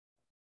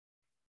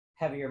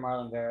heavier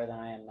Marlon Vera than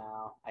I am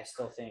now. I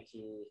still think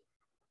he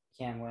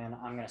can win.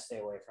 I'm gonna stay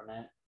away from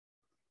it.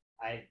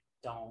 I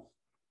don't.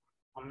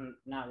 I'm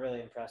not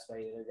really impressed by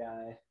either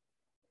guy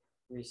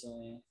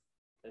recently.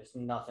 There's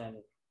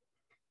nothing.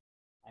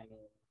 I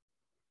mean,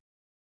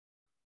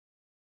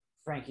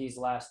 Frankie's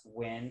last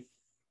win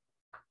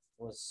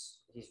was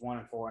he's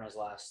 1-4 in his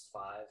last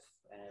 5,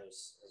 and it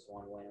was his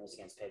one win was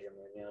against Pedro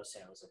Munoz,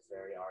 and it was a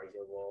very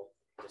arguable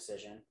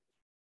decision.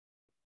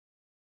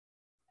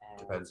 And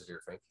Depends if you're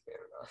a Frankie fan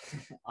or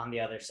not. on the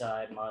other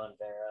side, Marlon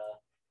Vera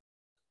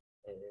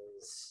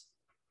is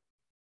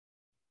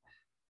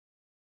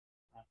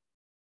I don't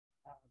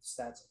know the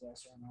stats I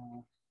guess right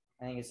now.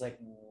 I think it's like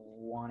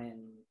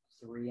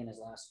 1-3 in his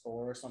last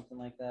 4 or something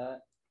like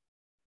that.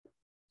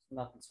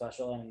 Nothing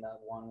special, and that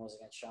one was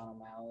against Sean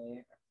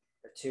O'Malley,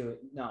 or 2-4,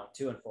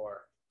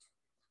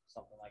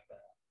 something like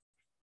that.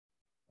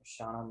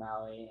 Sean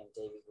O'Malley and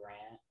Davey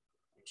Grant,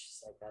 and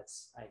she's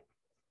like,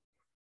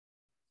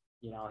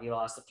 he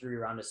lost a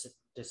 3-round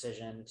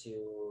decision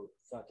to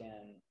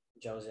fucking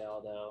Jose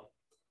Aldo,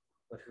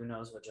 but who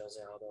knows what Jose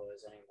Aldo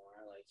is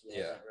anymore? Like, he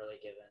hasn't really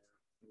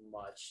given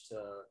much to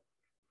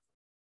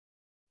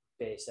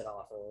base it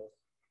off of.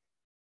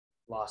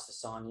 Lost to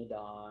Sonya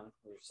Dawn,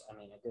 who's,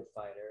 a good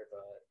fighter,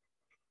 but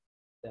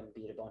then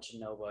beat a bunch of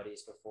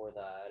nobodies before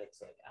that.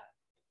 It's like,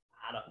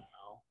 I don't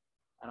know.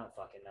 I don't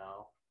fucking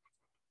know.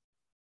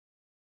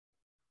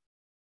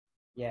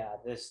 Yeah,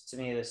 this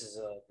is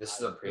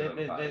a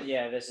prelim fight.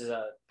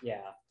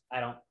 I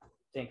don't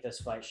think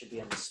this fight should be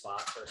in the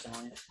spot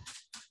personally.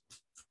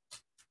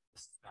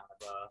 It's kind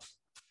of a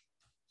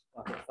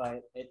fucking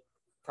fight.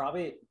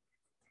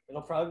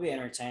 It'll probably be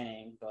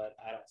entertaining, but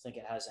I don't think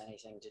it has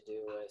anything to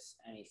do with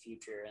any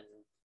future in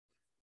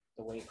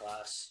the weight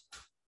class.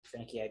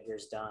 Frankie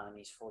Edgar's done.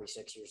 He's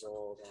 46 years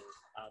old, and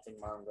I don't think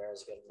Marlon Vera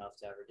is good enough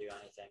to ever do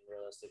anything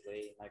realistically.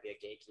 He might be a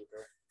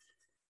gatekeeper.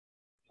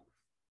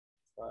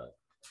 But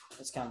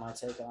that's kind of my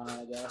take on it,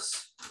 I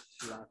guess,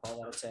 if you want to call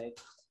that a take.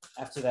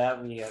 After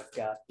that, we have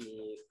got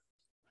the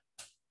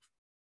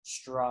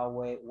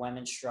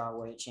women's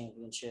strawweight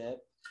championship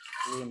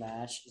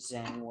rematch.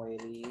 Zhang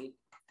Weili.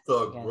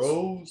 Thug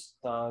Rose.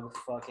 Thug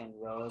fucking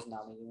Rose,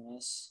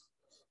 Namajunas.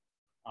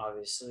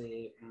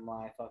 Obviously,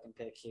 my fucking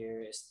pick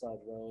here is Thug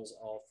Rose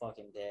all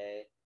fucking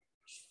day.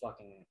 She's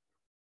fucking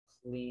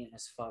clean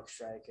as fuck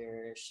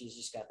striker. She's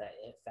just got that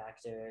it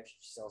factor.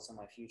 She's also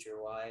my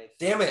future wife.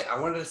 Damn it! I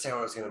wanted to say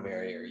I was gonna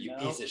marry her. You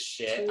piece of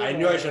shit. Yeah. I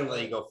knew I shouldn't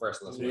let you go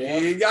first in this Yeah.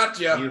 video. He got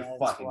you. You That's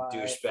fucking why I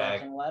douchebag.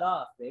 fucking let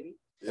off, baby.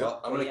 Well,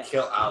 I'm gonna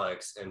kill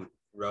Alex, and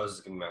Rose is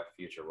gonna be my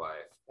future wife.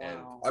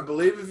 And Wow. I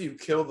believe if you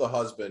kill the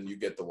husband, you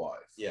get the wife.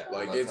 yeah,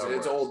 Like that's it's how it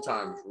works. old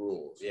times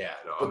rules. Yeah,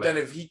 no. But then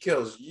if he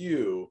kills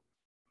you,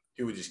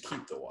 he would just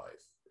keep the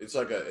wife. It's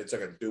like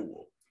a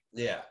duel.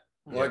 yeah,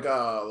 Like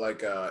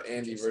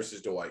Andy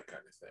versus Dwight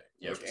kind of thing.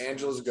 Yeah. Like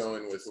Angela's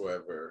going with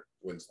whoever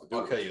wins the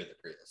duel. I'll kill you with the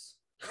Prius.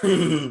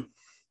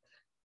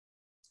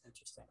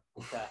 Interesting.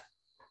 Okay.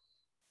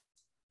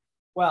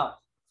 Well,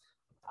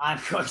 I'm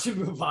going to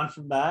move on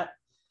from that.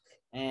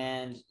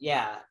 And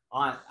yeah,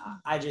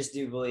 I just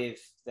do believe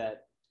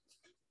that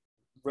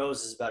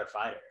Rose is a better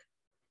fighter.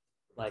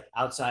 Like,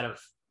 outside of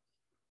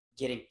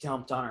getting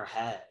dumped on her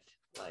head,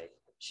 like,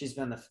 she's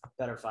been the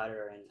better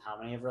fighter in how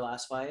many of her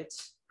last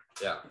fights?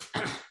 Yeah.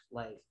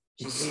 Like,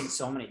 she's beaten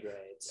so many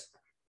grades.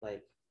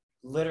 Like,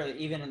 literally,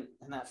 even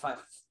in that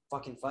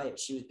fucking fight,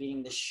 she was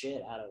beating the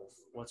shit out of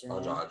what's her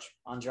name?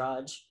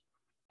 Andrade.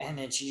 And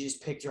then she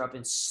just picked her up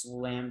and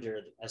slammed her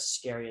as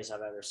scary as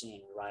I've ever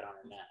seen, right on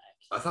her neck.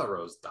 I thought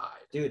Rose died.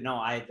 Dude, no,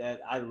 I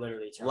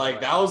literally turned Like,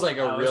 away. that was like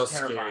a That real was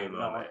terrifying. scary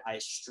moment. No, I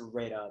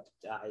straight up,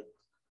 I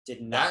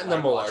did not. That and the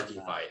like watching Malarkey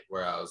that. fight,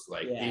 where I was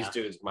like, Yeah. these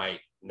dudes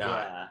might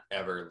not Yeah.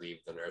 ever leave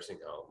the nursing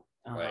home.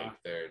 Uh-huh. Like,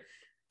 they're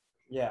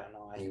Yeah,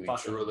 no, I be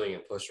fucking drooling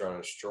and pushed around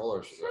in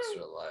strollers for the rest of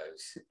their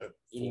lives.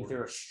 eating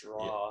through a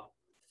straw.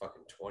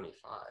 Fucking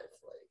 25.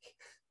 Like,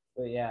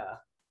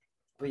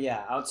 But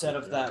yeah, outside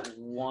of that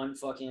one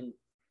fucking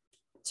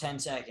 10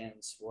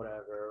 seconds,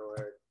 whatever,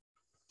 where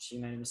she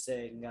made a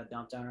mistake and got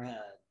dumped on her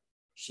head,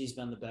 she's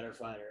been the better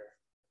fighter.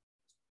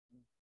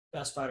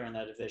 Best fighter in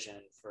that division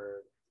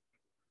for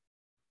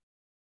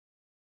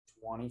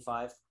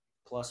 25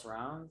 plus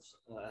rounds.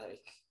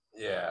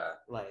 yeah.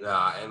 Like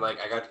Nah, and like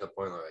I got to the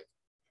point where like,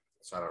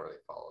 so I don't really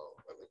follow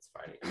women's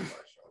fighting as much.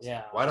 I was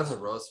Yeah. like, why doesn't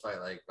Rose fight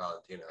like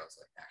Valentina? I was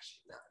like,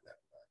 actually, no, never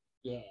mind.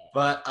 yeah.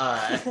 But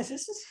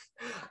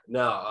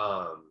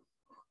no,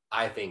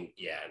 I think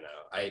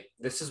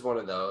this is one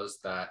of those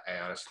that I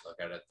honestly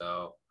look at it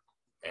though,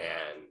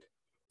 and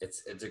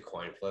it's a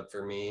coin flip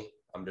for me.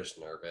 I'm just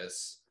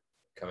nervous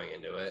coming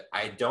into it.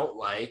 I don't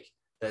like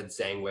that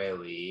Zhang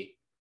Weili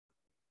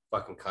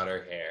fucking cut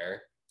her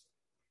hair,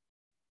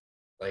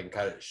 like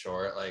cut it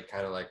short, like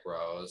kind of like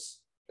Rose.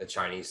 The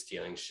Chinese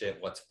stealing shit.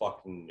 What's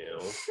fucking new?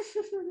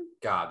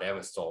 God, they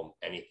haven't stolen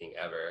anything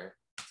ever.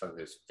 It's like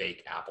there's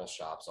fake Apple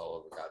shops all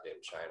over goddamn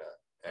China.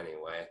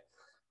 Anyway,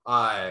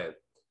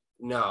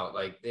 no,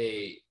 like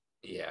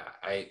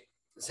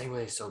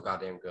Zhang is so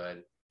goddamn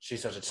good.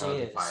 She's such a She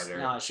talented is. fighter.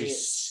 No,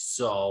 She's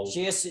so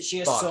She has so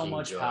fucking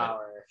much good.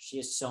 power. She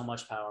has so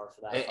much power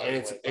for that.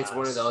 and fucking weight it's one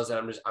of class. those that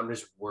I'm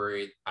just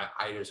worried.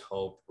 I just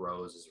hope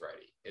Rose is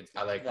ready. It's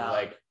I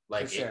Valid,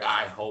 like for sure.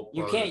 I hope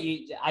You Rose can't.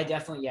 is- I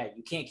definitely. Yeah,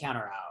 you can't count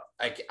her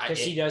out because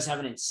she does have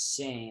an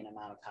insane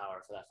amount of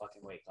power for that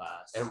fucking weight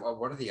class. And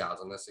what are the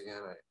odds on this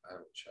again? I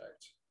haven't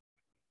checked.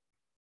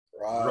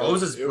 Right. It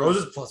Rose was-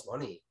 is plus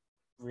money.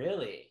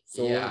 Really?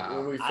 So Yeah.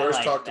 when we I first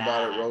like talked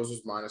about that. it, Rose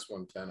was minus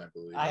 110, I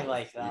believe. I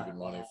like that, Even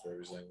money yeah. for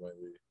everything.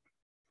 Lately.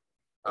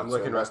 I'm So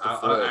looking. that's the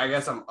flip. I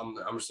guess I'm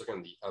just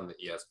looking on the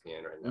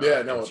ESPN right now. Yeah,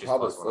 and no, it's she's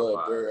probably plus flip.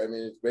 105. I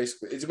mean,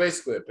 it's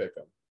basically a pick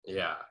 'em.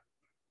 Yeah.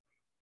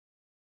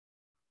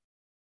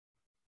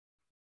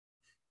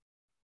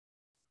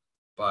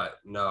 But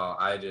no,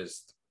 I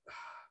just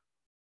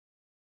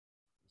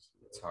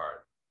it's hard.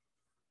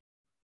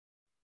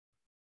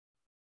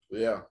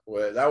 Yeah,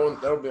 well,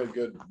 that'll be a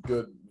good,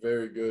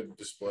 very good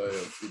display of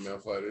female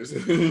fighters.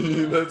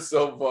 That's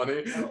so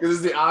funny because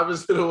it's the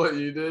opposite of what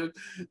you did.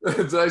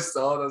 As I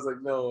saw it, I was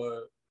like,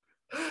 no.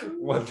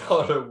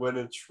 $1 to win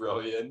 $1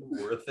 trillion,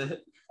 worth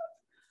it?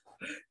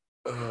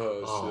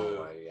 Oh Oh shit!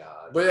 my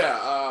god!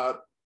 But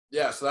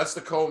yeah. So that's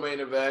the co-main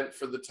event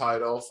for the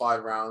title,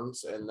 5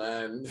 rounds, and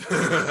then.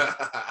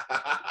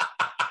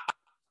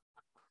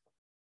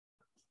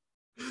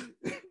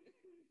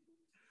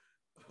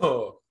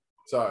 Oh,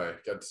 sorry,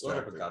 got Look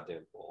up a distracted.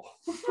 goddamn bull.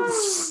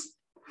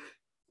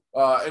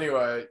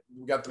 Anyway,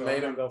 we got the Do I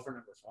main wanna event. go for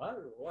number 5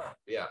 or what?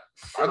 Yeah.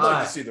 I'd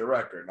like to see the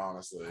record,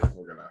 honestly. If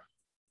we're gonna.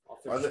 I'll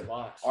finish the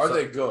box. Are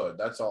they good?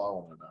 That's all I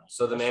want to know.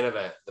 So the main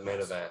event.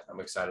 I'm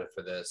excited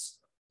for this.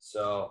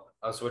 So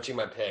I'm switching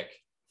my pick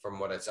from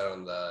what I said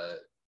on the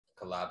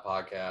collab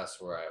podcast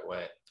where I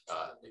went.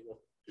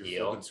 You're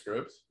Heel. flipping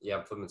scripts. Yeah,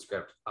 I'm flipping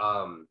script.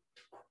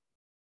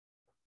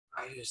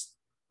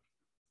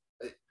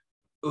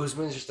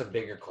 Usman's just a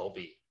bigger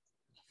Colby.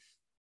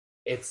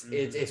 It's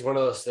one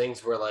of those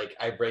things where like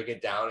I break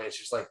it down and it's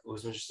just like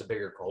Usman's just a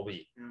bigger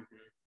Colby.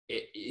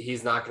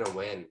 He's not gonna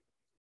win.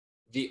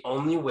 The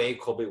only way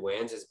Colby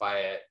wins is by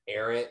an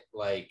errant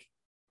like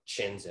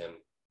chins him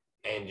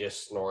and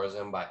just snores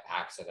him by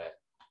accident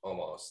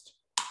almost.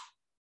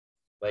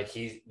 Like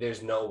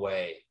there's no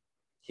way.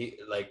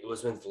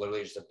 Usman's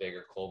literally just a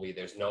bigger Colby.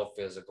 There's no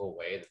physical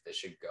way that this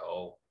should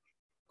go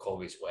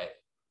Colby's way.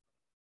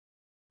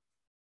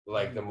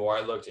 Like the more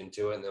I looked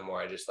into it, and the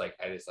more I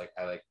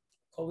like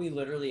Colby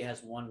literally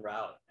has one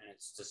route, and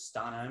it's to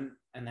stun him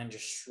and then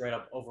just straight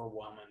up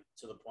overwhelm him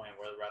to the point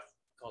where the ref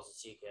calls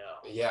it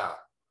TKO. yeah.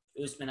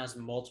 Usman has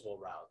multiple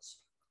routes.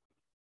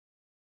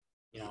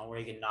 You know, where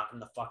he can knock him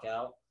the fuck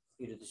out.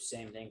 He did the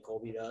same thing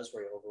Colby does,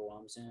 where he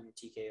overwhelms him,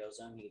 TKOs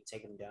him. He can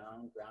take him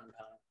down, ground and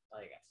pound.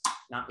 Like,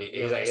 not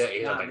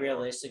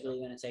realistically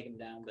going to take him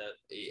down, but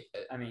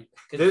I mean,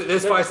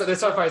 This fight's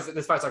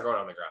not going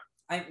on the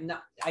ground.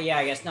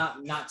 I guess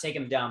not take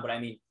him down, but I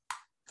mean,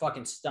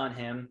 fucking stun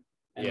him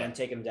and then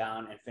take him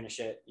down and finish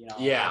it. You know,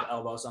 Yeah. with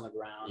elbows on the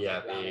ground.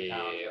 Yeah, ground and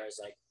pound, yeah. whereas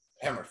like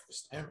Hammer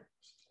fist. Hammer.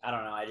 I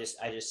don't know. I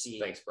just see.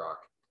 Thanks, Brock.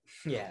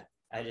 Yeah,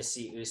 I just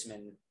see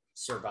Usman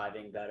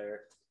surviving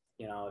better.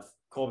 You know, if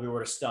Colby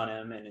were to stun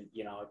him and it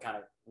kind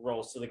of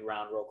rolls to the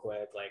ground real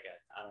quick, like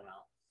I don't know.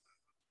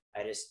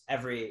 I just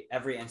every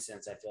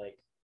instance I feel like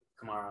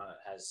Kamaru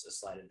has a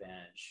slight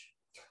advantage.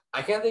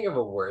 I can't think of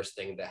a worse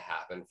thing to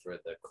happen for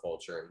the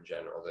culture in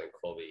general than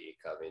Colby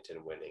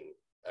Covington winning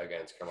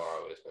against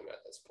Kamaru Usman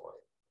at this point.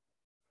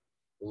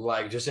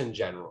 Like just in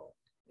general,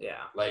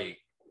 Yeah. like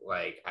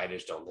I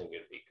just don't think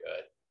it'd be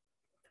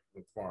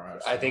good. Tomorrow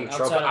has I to- think Outside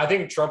Trump. of- I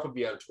think Trump would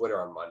be on Twitter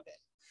on Monday.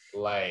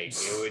 Like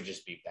it would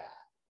just be bad.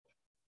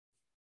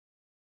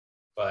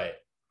 But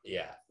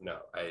yeah, no,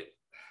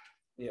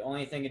 The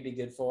only thing it'd be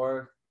good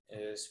for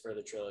is for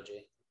the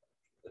trilogy,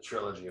 the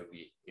trilogy would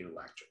be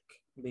electric.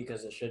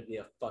 because it should be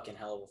a fucking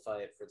hell of a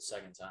fight for the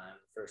second time.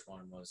 The first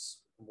one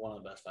was one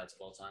of the best fights of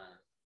all time.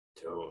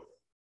 Dude.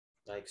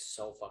 Like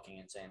so fucking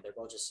insane. They're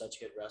both just such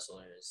good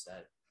wrestlers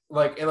that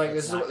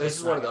This It's not- is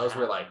it's one not of those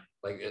gonna where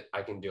happen.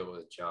 I can do it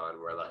with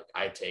John where like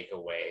I take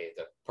away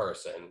the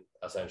person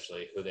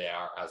essentially who they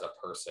are as a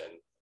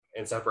person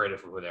and separate it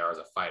from who they are as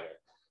a fighter.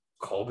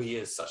 Colby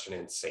is such an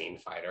insane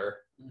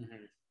fighter.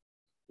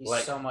 he's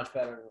Like- so much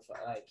better.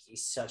 Like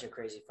he's such a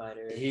crazy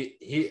fighter.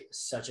 He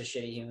Such a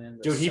shitty human.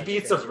 but dude, he such a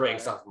beats the crazy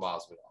brakes fighter. off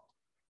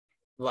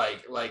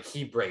Masvidal. Like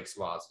he breaks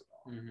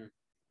Masvidal. Mhm.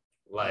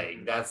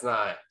 Like that's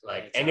not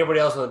like Anytime. anybody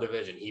else in the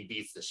division. He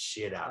beats the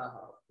shit out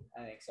of.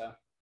 I think so.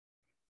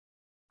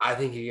 I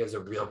think he has a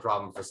real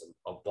problem for some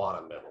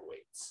bottom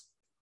middleweights.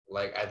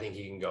 Like I think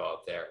he can go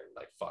out there and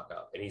like fuck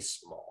up, and he's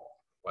small.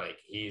 Like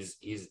he's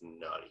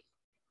nutty.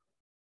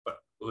 But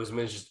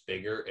Usman's just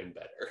bigger and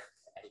better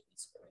Yeah, he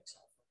beats the brakes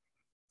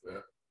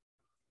off.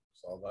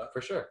 Saw that.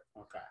 for sure.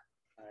 Okay.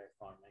 I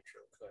want to make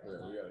sure we're clear.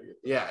 Yeah, on we that. gotta get.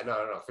 Yeah,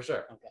 no, for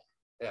sure. Okay.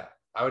 Yeah,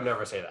 I would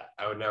never say that.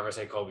 I would never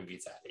say Colby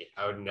beats Addy.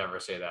 I would never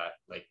say that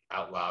like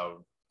out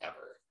loud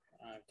ever.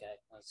 Okay,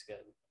 that's good.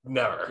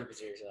 Never. Keep it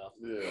to yourself.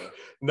 Yeah.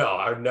 No,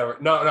 I would never.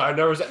 No, I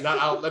never say. Not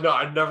out. No,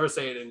 I'd never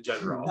say it in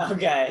general.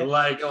 Okay.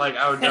 Like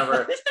I would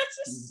never.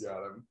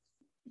 Got him.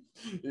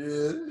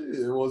 Yeah,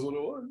 it was what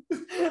it was.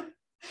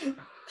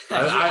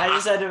 I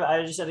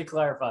just had to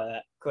clarify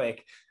that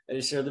quick. I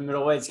just heard the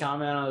middleweights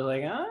comment. I was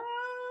like,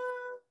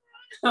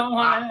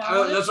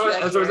 That's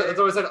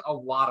what I said. A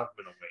lot of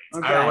middleweights.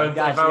 Okay,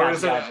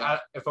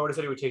 If I would have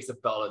said he would take the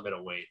belt at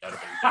middleweight, that'd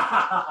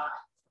have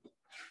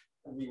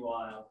That'd be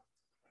wild.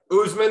 been.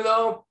 Usman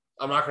though,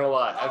 I'm not gonna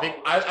lie. I think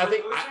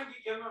Usman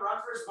could give him a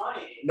run for his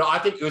money. No, I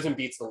think Usman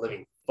beats the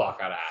living fuck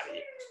out of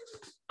Addy.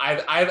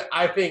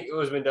 I think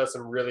Usman does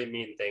some really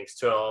mean things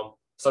to him.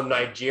 Some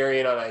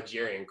Nigerian on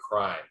Nigerian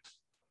crime.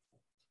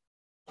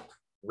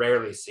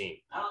 Rarely seen.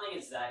 I don't think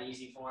it's that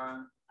easy for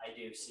him. I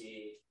do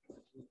see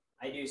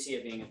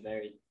it being a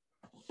very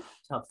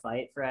tough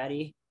fight for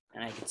Addy,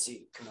 and I could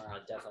see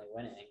Kamaru definitely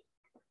winning.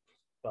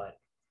 But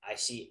I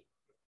see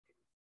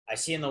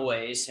in the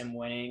ways him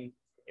winning,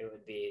 it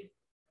would be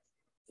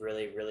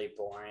really, really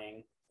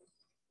boring.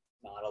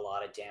 Not a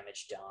lot of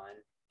damage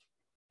done,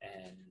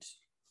 and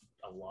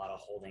a lot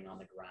of holding on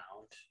the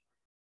ground.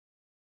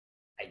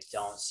 I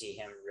don't see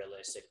him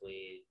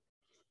realistically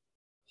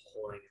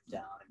holding him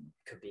down and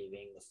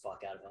Khabibing the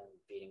fuck out of him,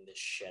 beating the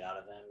shit out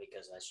of him,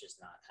 because that's just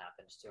not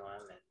happens to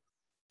him. And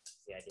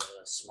the idea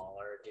that a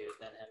smaller dude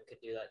than him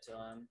could do that to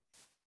him.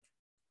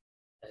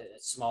 A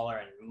smaller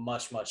and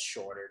much, much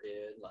shorter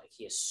dude. Like,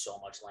 he has so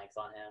much length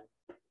on him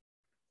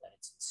that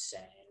it's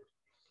insane.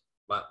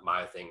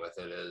 My thing with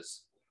it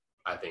is,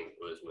 I think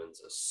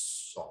Usman's a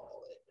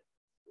solid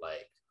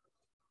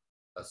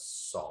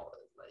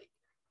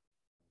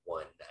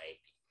 190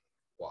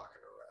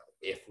 walking around.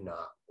 If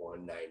not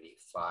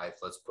 195,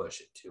 let's push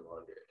it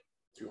 200.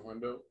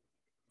 200.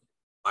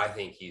 I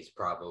think he's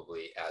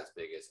probably as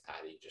big as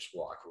Addy just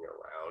walking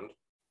around.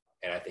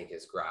 And I think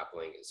his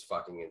grappling is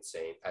fucking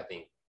insane. I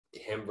think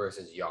him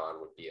versus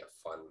Jan would be a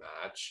fun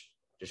match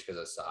just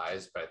because of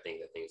size. But I think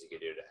the things he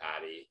could do to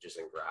Addy just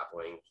in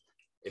grappling.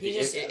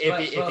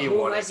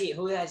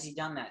 Who has he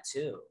done that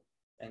to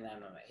in that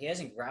moment? He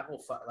hasn't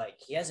grappled,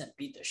 he hasn't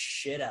beat the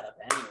shit out of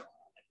anyone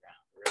on the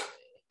ground, really.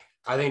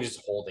 I think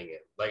just holding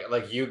it,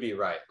 like you'd be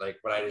right. Like,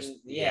 but I just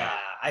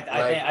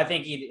I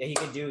think he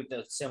could do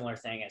the similar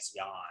thing as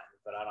Jan,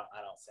 but I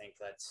don't think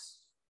that's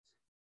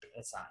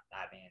not.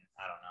 I mean,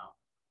 I don't know.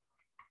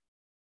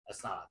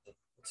 That's not,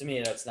 to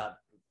me. That's not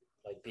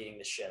like beating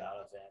the shit out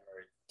of him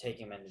or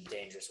taking him into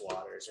dangerous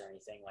waters or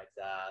anything like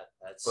that.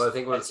 Well, I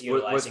think that's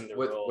utilizing the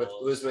rules. With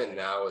Usman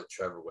now with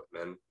Trevor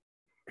Whitman.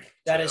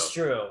 That is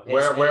true.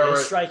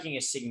 His striking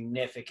is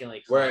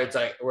significantly clean. where it's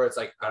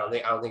like I don't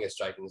think his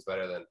striking is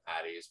better than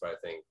Addy's, but I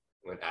think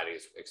when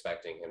Addy's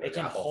expecting him to it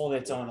can grapple, hold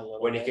its own a little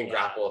when bit. he can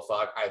grapple a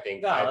fuck, I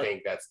think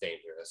that's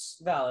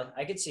dangerous. Valid.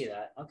 I could see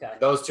that. Okay.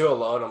 Those two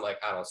alone, I'm like,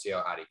 I don't see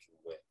how Addy can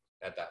win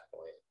at that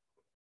point.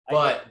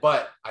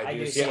 But I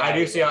do see how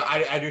Addy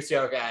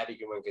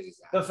can win because he's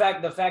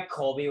Addy. The fact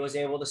Colby was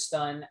able to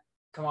stun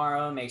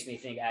Kamaru makes me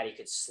think Addy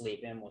could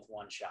sleep him with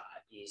one shot,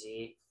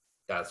 easy.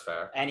 That's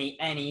fair.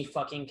 Any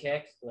fucking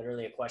kick,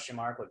 literally a question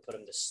mark, would put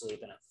him to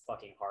sleep in a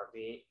fucking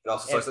heartbeat. It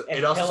also sucks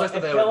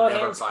that they would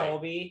never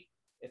fight.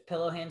 If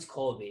Pillow Hands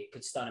Colby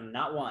could stun him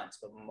not once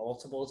but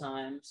multiple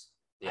times,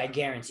 I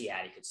guarantee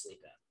Addy could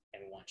sleep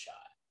him in one shot.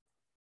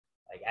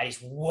 Like,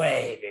 Addy's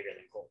way bigger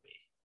than Colby.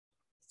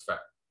 It's fair.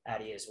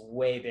 Addy is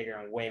way bigger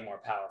and way more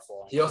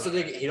powerful. He also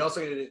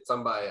did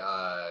some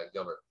by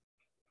Gilbert.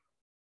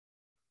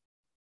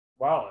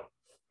 Wow.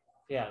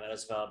 Yeah, that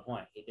is a valid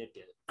point. He did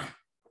get it.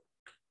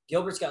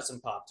 Gilbert's got some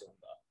pop to him,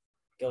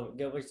 though.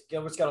 Gilbert's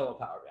got a little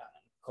power behind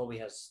him. Colby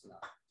has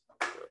not.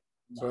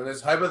 So in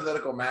this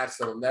hypothetical match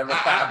that'll never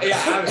happen,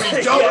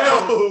 we don't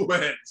know who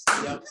wins.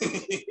 Yep.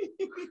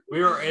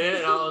 We were in it,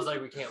 and I was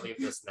like, we can't leave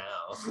this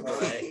now.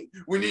 Right.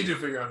 We need to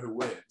figure out who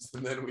wins,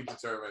 and then we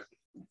determine.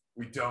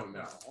 We don't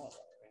know,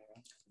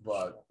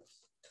 but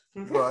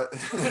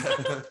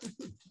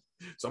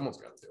someone's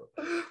got to do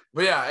it.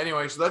 But yeah,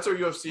 anyway, so that's our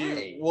UFC.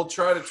 Hey. We'll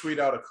try to tweet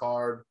out a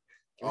card.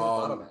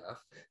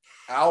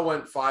 Al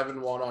went 5-1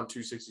 on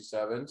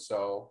 267,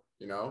 so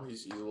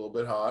he's a little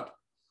bit hot.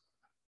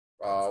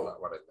 That's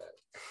not what I meant.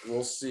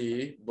 We'll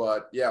see,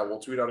 but yeah, we'll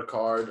tweet out a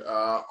card.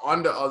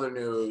 On to other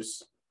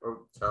news.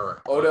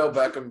 Odell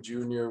Beckham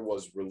Jr.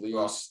 was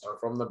released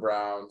from the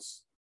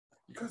Browns.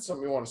 You got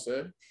something you want to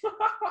say?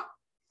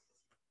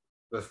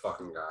 This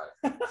fucking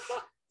guy.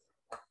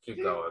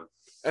 Keep going.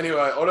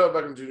 Anyway, Odell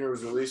Beckham Jr.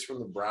 was released from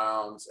the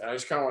Browns, and I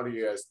just kind of wanted to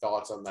get you guys'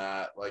 thoughts on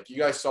that. Like, you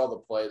guys saw the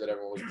play that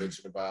everyone was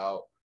bitching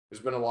about.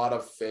 There's been a lot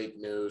of fake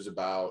news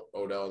about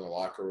Odell in the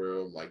locker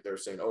room. Like, they're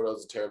saying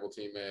Odell's a terrible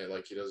teammate.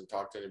 Like, he doesn't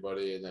talk to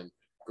anybody. And then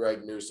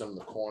Greg Newsome in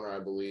the corner, I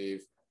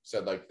believe,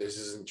 said, like, this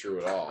isn't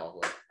true at all.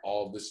 Like,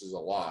 all of this is a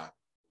lie.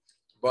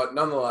 But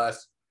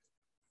nonetheless,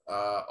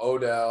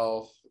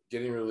 Odell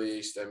getting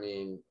released. I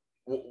mean,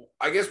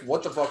 I guess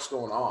what the fuck's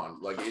going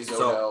on? Like, is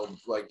Odell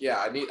like? Yeah,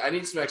 I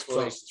need some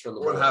explanations from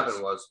the. What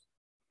happened was,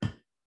 all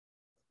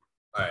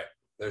right.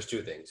 There's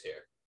two things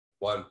here.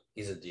 One,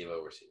 he's a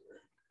Devo receiver.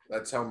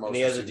 That's how most. And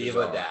he has a receivers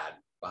diva are. dad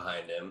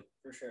behind him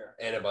For sure.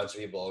 and a bunch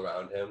of people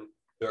around him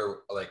who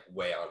are like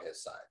way on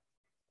his side.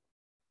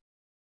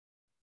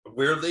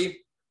 Weirdly,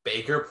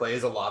 Baker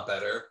plays a lot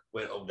better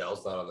when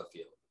Odell's not on the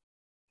field.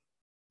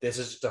 This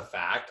is just a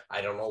fact.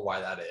 I don't know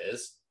why that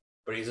is,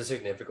 but he's a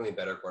significantly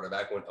better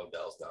quarterback when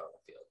Odell's not on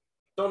the field.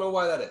 Don't know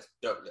why that is.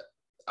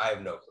 I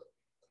have no clue.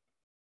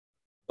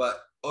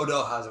 But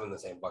Odell hasn't been the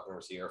same fucking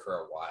receiver for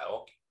a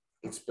while.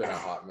 It's been a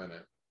hot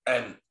minute.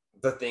 And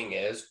the thing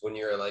is, when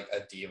you're like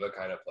a diva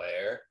kind of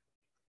player,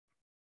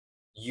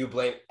 you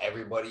blame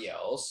everybody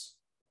else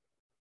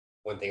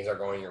when things are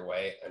going your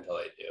way until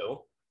they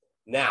do.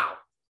 Now,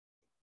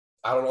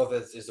 I don't know if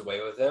this is the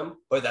way with him,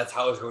 but that's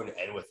how it's going to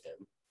end with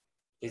him.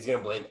 He's going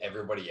to blame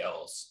everybody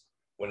else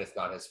when it's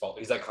not his fault.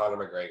 He's like Conor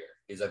McGregor.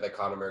 He's like the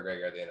Conor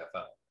McGregor of the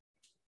NFL.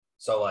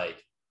 So,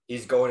 like,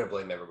 he's going to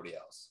blame everybody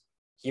else.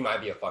 He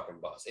might be a fucking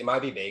bust. It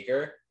might be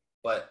Baker,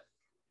 but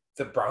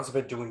the Browns have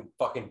been doing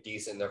fucking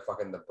decent. They're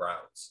fucking the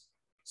Browns.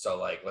 So,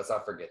 like, let's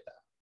not forget that.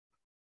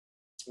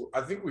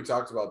 I think we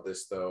talked about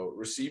this, though.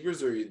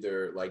 Receivers are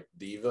either, like,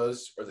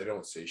 divas or they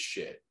don't say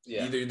shit.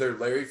 Yeah. Either they're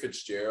Larry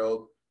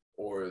Fitzgerald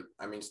or,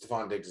 I mean,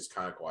 Stephon Diggs is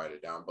kind of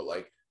quieted down, but,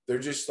 like, they're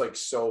just, like,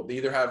 so – they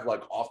either have,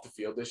 like,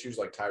 off-the-field issues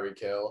like Tyreek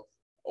Hill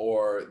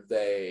or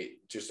they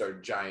just are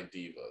giant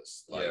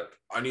divas. Like, Yeah.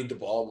 I need the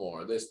ball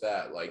more, this,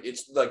 that. Like,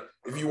 it's like,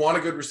 if you want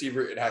a good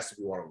receiver, it has to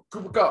be one of them.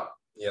 Cooper Kupp.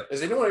 Yep.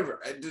 Does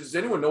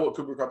anyone know what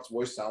Cooper Kupp's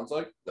voice sounds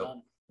like?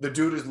 Nope. The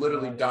dude is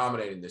literally No idea.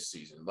 dominating this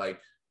season. Like,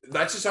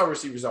 that's just how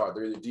receivers are.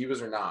 They're either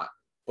divas or not.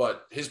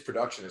 But his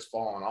production has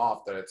fallen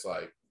off that it's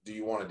like, do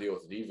you want to deal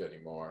with the diva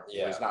anymore?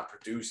 Yeah. He's not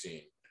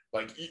producing.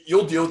 Like,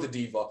 you'll deal with the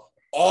diva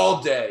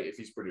all day if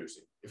he's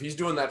producing. If he's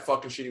doing that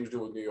fucking shit he was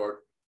doing with New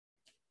York,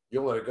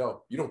 you'll let it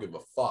go. You don't give a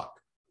fuck.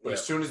 But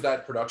as soon as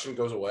that production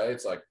goes away,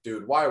 it's like,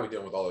 dude, why are we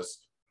dealing with all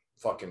this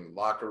fucking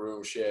locker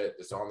room shit,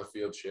 this on the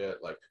field shit?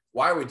 Like,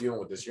 why are we dealing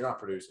with this? You're not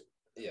producing.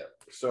 Yeah.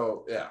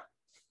 So, yeah.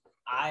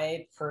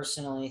 I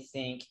personally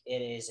think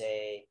it is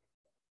a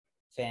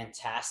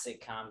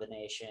fantastic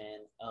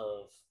combination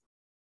of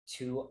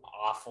two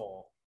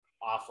awful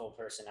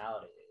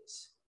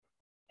personalities,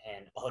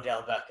 and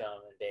Odell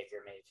Beckham and Baker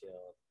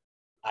Mayfield.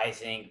 I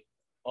think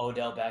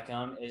Odell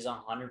Beckham is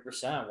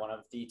 100% one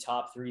of the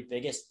top 3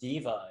 biggest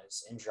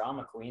divas and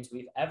drama queens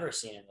we've ever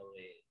seen in the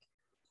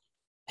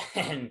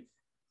league. And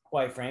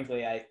quite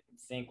frankly, I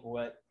think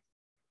what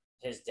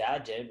his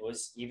dad did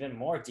was even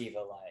more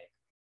diva-like.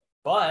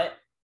 But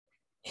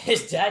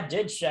his dad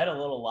did shed a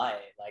little light.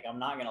 Like, I'm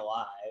not going to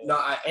lie. No,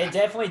 It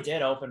definitely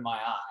did open my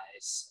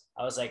eyes.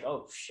 I was like,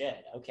 oh,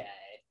 shit, okay.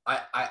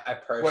 I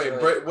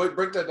personally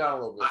Break that down a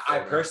little bit. I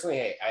personally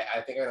hate.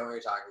 I think I know what you're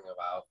talking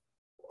about.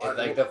 It's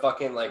like the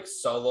fucking like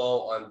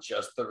solo on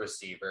just the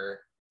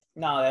receiver.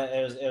 No,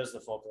 it was the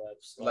full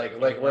clips. Like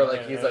where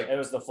like he's like it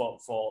was the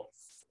full.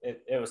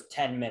 It was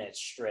 10 minutes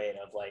straight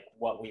of like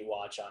what we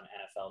watch on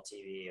NFL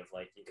TV of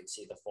like you could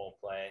see the full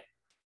play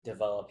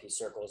develop. He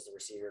circles the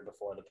receiver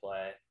before the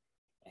play,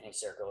 and he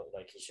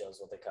shows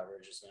what the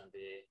coverage is going to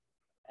be,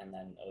 and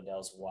then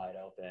Odell's wide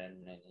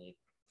open and he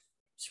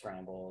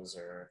scrambles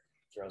or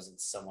throws it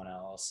to someone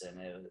else, and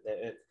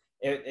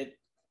it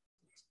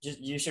just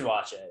you should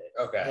watch it.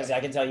 Okay. Because I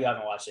can tell you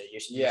haven't watched it. You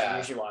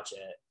should watch it.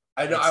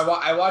 I know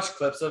I watched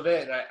clips of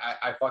it and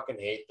I fucking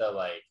hate the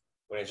like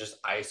when it's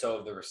just ISO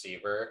of the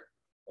receiver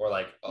or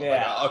like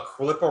a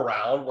clip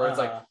around where it's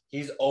like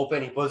he's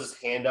open, he puts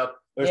his hand up,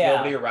 there's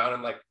nobody around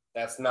him. Like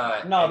that's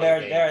not. No,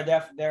 there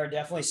are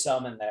definitely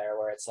some in there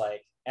where it's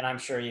like, and I'm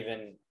sure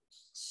even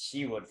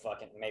he would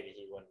maybe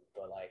he wouldn't,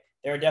 but like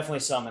there are definitely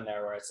some in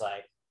there where it's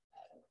like,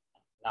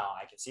 no,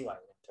 I can see why you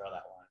didn't throw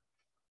that one.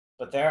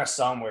 But there are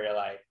some where you're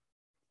like,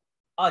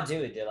 oh,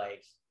 dude,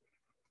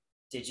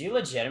 did you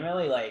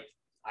legitimately like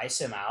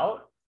ice him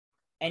out?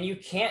 And you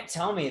can't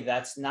tell me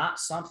that's not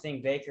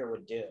something Baker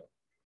would do.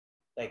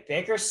 Like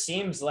Baker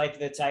seems like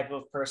the type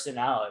of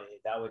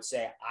personality that would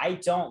say, I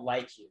don't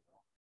like you.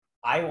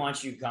 I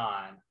want you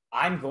gone.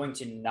 I'm going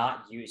to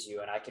not use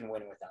you and I can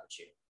win without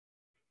you.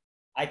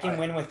 I can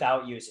win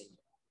without using you.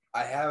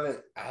 I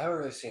haven't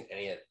really seen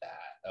any of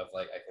that of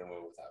like I can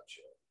win without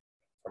you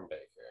from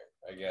Baker.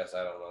 I guess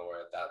I don't know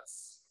where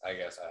that's. I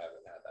guess I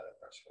haven't had that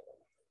impression of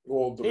him.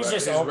 Well, He's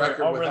just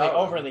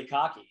overly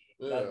cocky.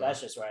 Yeah.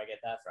 That's just where I get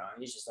that from.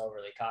 He's just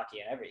overly cocky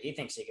and he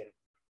thinks he can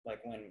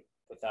like win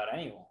without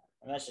anyone.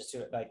 And that's just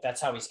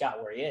that's how he's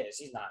got where he is.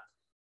 He's not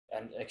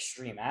an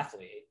extreme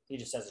athlete. He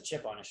just has a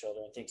chip on his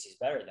shoulder and thinks he's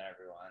better than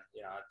everyone.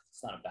 You know,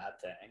 it's not a bad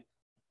thing.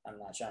 I'm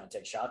not trying to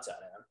take shots at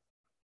him.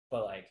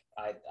 But like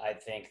I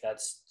think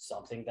that's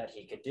something that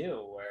he could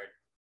do where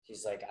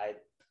he's like,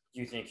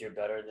 you think you're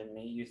better than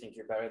me, you think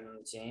you're better than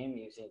the team,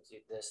 you think you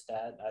this,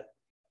 that,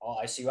 I'll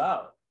ice you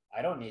out.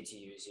 I don't need to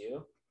use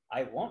you.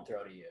 I won't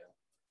throw to you.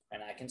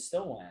 And I can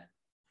still win.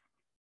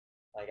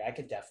 Like I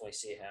could definitely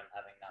see him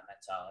having that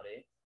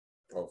mentality.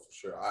 Oh, for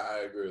sure.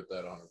 I agree with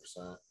that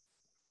 100%.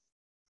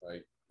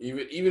 Like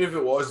even if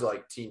it was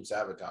like team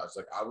sabotage,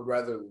 like I would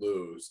rather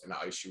lose and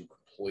ice you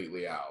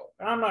completely out.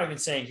 And I'm not even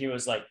saying he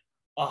was like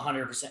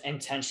 100%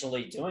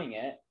 intentionally doing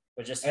it,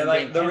 but just And him like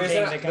being, the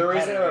reason I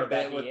have a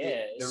that beef he with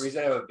the is.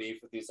 reason I have a beef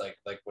with these like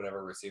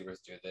whenever receivers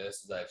do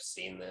this is I've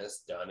seen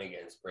this done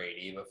against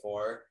Brady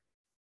before,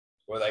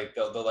 where like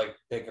they'll like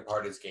pick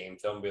apart his game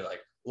film and be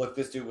like, look,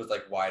 this dude was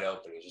like wide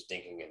open, he's just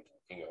dinking and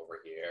dunking over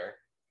here,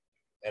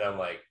 and I'm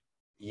like,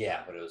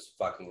 yeah, but it was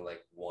fucking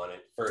like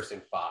 1st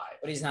and 5.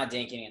 But he's not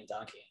dinking and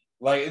dunking.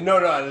 Like no,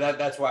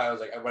 that's why I was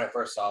like when I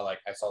first saw I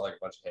saw like a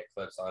bunch of hit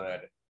clips on it, I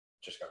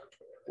just got on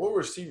Twitter. What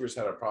receivers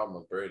had a problem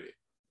with Brady?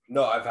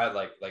 No, I've had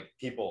like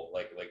people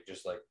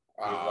just like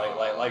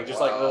just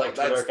well, like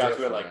Twitter that's accounts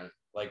who are different.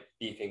 like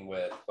beefing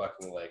with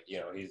fucking like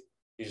he's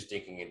just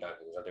dinking and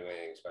dunking. He's not doing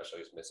anything special.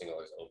 He's missing all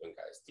these open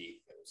guys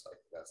deep. And it's like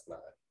that's not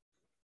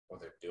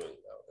what they're doing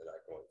though. They're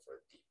not going for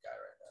a deep guy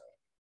right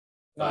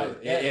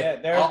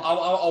now. No,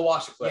 I'll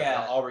watch the clip.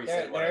 yeah, I'll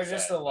restate what I there's said,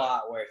 just a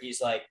lot where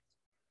he's like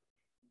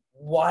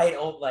wide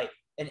open, like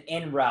an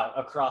in route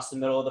across the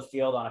middle of the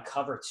field on a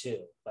cover 2.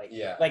 Like,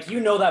 Yeah. like you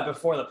know that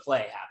before the play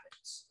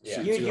happens.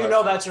 Yeah. You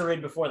know that's a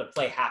read before the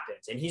play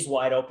happens, and he's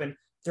wide open,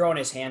 throwing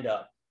his hand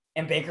up,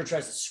 and Baker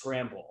tries to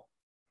scramble.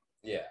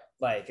 Yeah.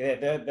 Like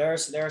there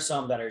are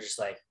some that are just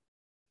like,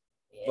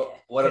 yeah. But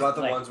what about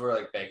the Like, ones where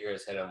like Baker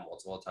has hit him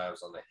multiple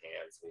times on the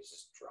hands and he's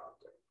just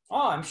dropped it?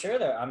 Oh, I'm sure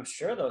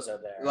those are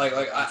there. Like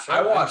I'm sure-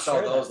 I watched I'm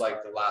all sure those that's like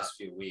part the of last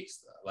few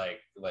weeks, like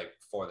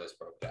before this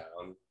broke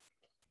down,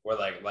 where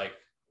like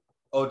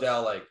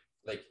Odell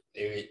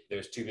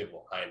there's 2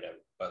 people behind him,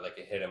 but like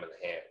it hit him in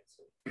the hands,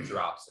 and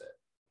drops it.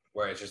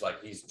 Where it's just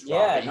like he's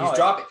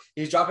dropping,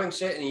 he's dropping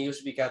shit, and he used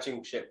to be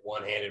catching shit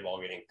one-handed while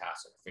getting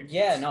past it.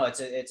 Yeah, no, it's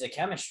a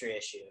chemistry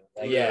issue.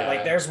 Like, Yeah.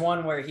 like there's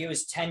one where he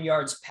was 10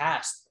 yards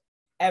past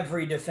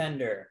every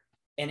defender,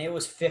 and it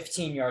was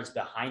 15 yards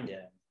behind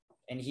him,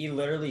 and he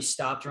literally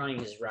stopped running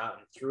his route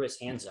and threw his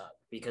hands up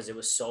because it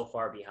was so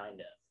far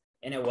behind him.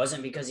 And it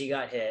wasn't because he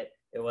got hit.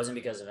 It wasn't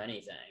because of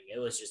anything. It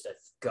was just a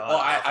god. Oh,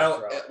 I don't.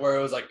 throw. Where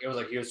it was like he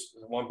was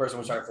one person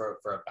was trying for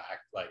a back,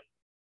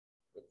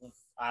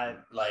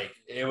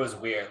 it was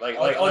weird. Like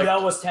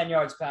Odell was 10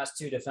 yards past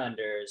 2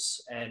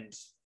 defenders, and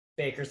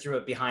Baker threw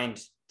it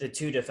behind the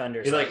 2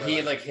 defenders.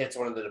 he hits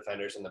one of the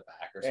defenders in the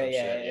back or some shit.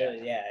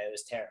 It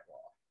was terrible.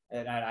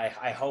 And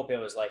I hope it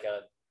was like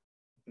a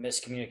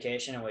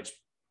miscommunication in which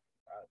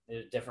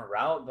a different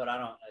route, but I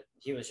don't.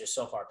 He was just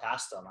so far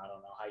past them. I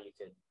don't know how you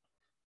could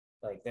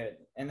like there.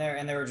 And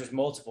there were just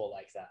multiple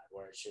like that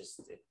where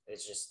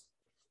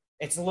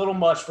it's a little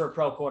much for a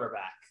pro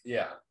quarterback.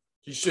 Yeah.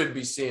 You should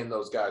be seeing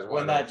those guys.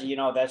 When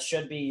that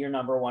should be your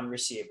number 1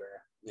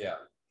 receiver. Yeah.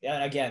 Yeah,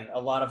 and again,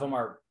 a lot of them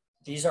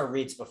these are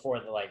reads before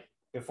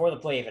the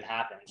play even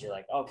happens. You're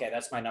like, okay,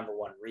 that's my number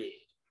 1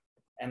 read,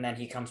 and then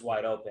he comes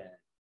wide open.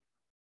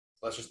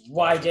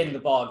 Why didn't the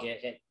ball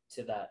get hit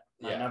to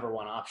my number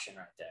 1 option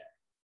right there?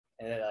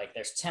 And then, like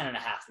there's 10 and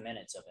a half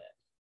minutes of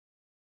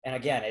it, and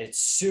again, it's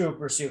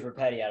super super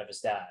petty out of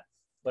his dad,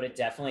 but it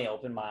definitely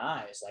opened my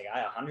eyes. Like I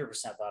 100%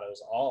 thought it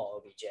was all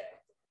OBJ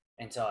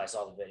until I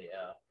saw the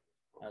video.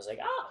 I was like,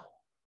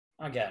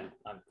 oh. Again,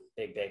 I'm a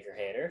big Baker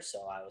hater,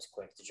 so I was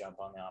quick to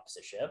jump on the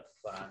opposite ship.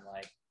 But I'm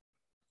like,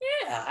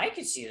 yeah, I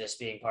could see this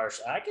being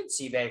partial. I could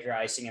see Baker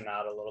icing him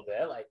out a little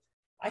bit. Like,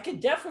 I could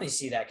definitely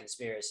see that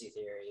conspiracy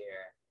theory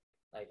here.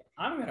 Like,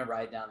 I'm going to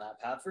ride down that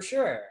path for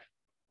sure.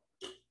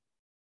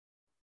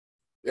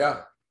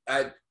 Yeah.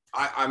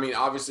 I mean,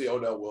 obviously,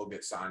 Odell will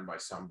get signed by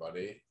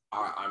somebody.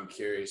 I'm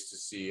curious to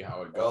see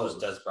how it goes.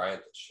 Des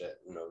Bryant shit.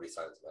 Nobody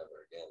signs him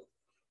ever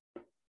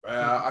again.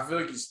 I feel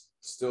like he's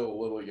still a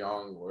little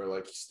young, or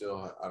like he's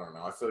still, I don't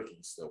know. I feel like he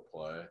can still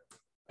play,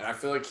 and I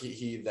feel like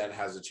he then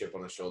has a chip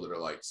on his shoulder to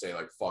like say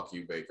like "fuck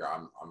you, Baker,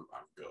 I'm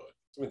good."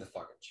 With the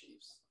fucking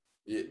Chiefs.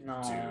 Yeah,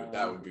 No. dude,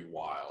 that would be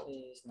wild.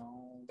 Please,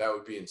 no. That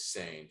would be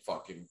insane.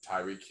 Fucking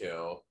Tyreek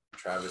Hill,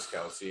 Travis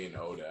Kelce, and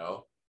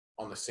Odell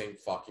on the same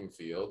fucking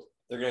field.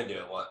 They're gonna do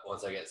it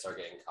once I start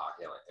getting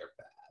cocky. Like they're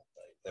bad.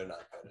 Like they're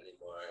not good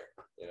anymore.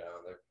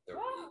 They're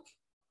weak.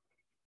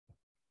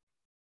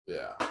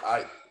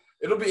 Yeah,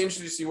 it'll be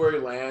interesting to see where he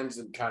lands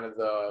and kind of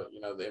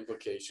the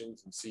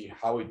implications and see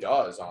how he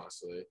does,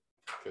 honestly,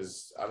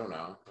 because I don't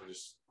know.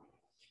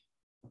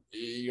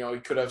 He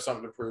could have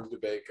something to prove to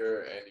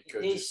Baker, and he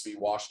could just be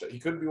washed up. He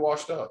could be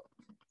washed up.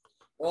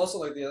 Well, also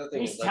like the other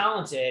thing He's is like,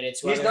 talented.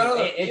 It's he's whether not on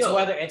the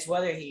field. it's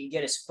whether he can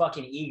get his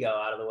fucking ego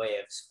out of the way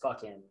of his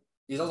fucking.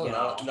 he's also you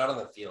not know. on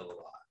the field a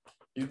lot.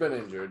 He's been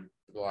injured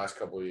the last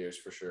couple of years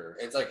for sure.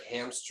 It's like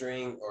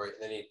hamstring, or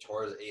then he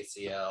tore his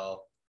ACL,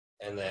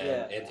 and then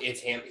Yeah. it's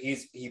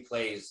he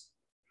plays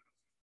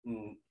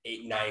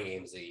 8-9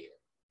 games a year.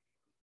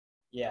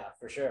 Yeah,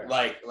 for sure.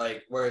 Like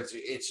where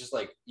it's just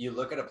like you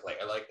look at a player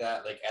like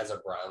that, like as a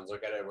Browns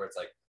look at it, where it's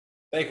like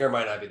Baker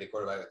might not be the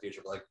quarterback of the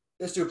future, but like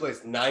this dude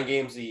plays 9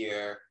 games a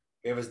year.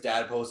 We have his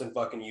dad posting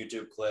fucking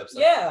YouTube clips.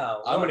 Like, yeah,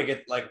 I'm gonna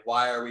get like,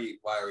 why are we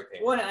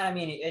paying? Well, I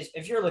mean,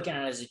 if you're looking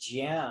at it as a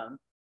GM,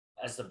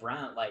 as the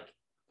Brown, like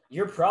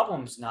your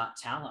problem's not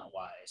talent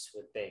wise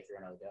with Baker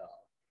and Odell.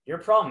 Your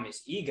problem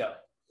is ego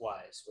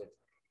wise with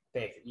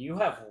Baker. You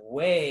have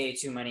way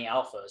too many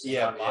alphas in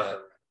one locker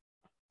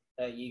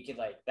room. You could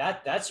like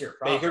that. That's your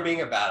problem. Baker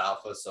being a bad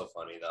alpha is so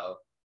funny though.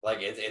 Like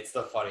it's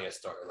the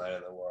funniest storyline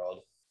in the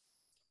world.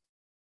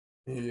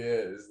 He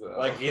is though.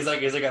 Like he's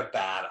like a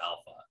bad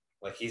alpha.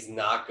 Like he's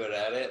not good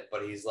at it,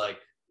 but he's like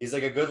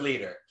a good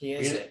leader. He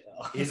is He's- it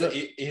though.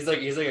 He's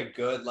like a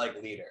good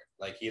like leader.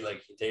 Like he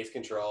takes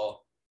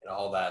control and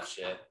all that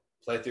shit.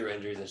 Play through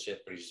injuries and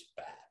shit, but he's just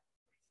bad.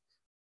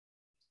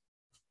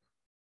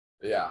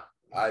 Yeah,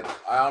 I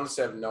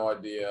honestly have no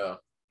idea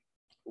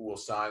who will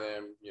sign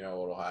him. You know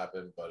what'll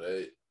happen, but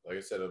like I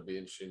said, it'll be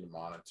interesting to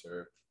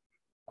monitor.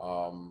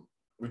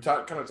 We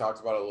kind of talked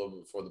about it a little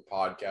bit before the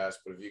podcast,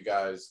 but have you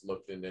guys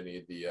looked into any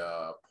of the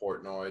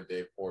Portnoy,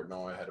 Dave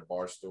Portnoy, head of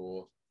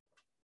Barstool,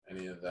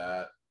 any of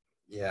that?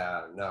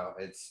 Yeah, no,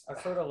 it's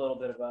I've heard a little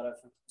bit about it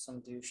from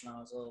some douche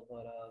nozzle,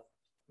 but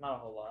not a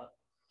whole lot.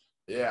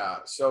 Yeah,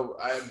 so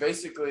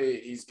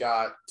basically he's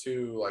got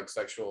 2 like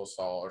sexual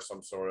assault or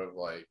some sort of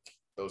like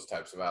those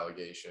types of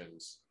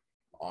allegations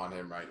on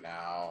him right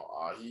now.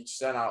 He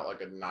sent out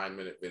like a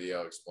 9-minute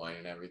video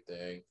explaining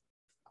everything.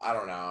 I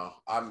don't know.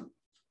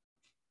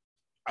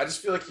 I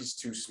just feel like he's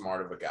too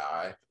smart of a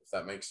guy, if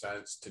that makes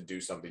sense, to do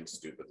something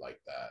stupid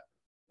like that.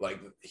 Like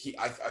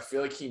I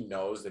feel like he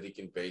knows that he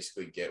can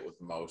basically get with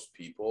most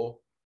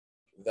people,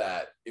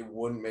 that it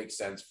wouldn't make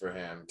sense for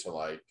him to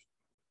like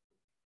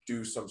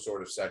do some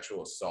sort of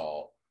sexual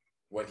assault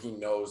when he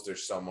knows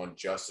there's someone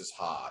just as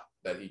hot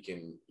that he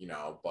can, you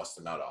know, bust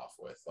a nut off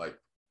with. Like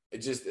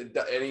and he's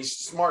a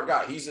smart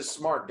guy. He's a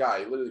smart guy.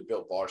 He literally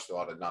built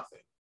Barstool out of nothing.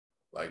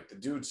 Like the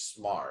dude's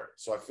smart.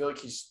 So I feel like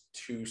he's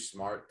too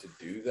smart to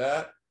do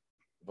that.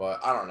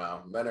 But I don't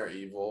know. Men are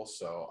evil.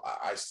 So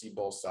I see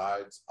both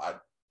sides. I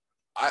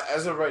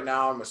as of right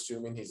now, I'm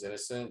assuming he's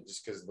innocent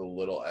just because of the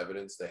little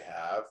evidence they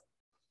have.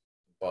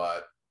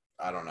 But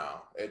I don't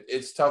know.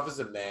 It's tough as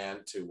a man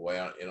to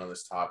weigh in on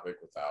this topic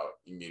without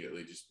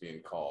immediately just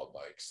being called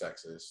like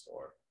sexist,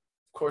 or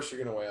of course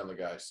you're going to weigh on the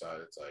guy's side.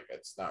 It's like,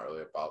 it's not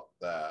really about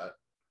that.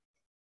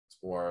 It's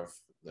more of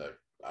the,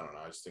 I don't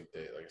know. I just think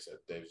like I said,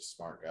 Dave's a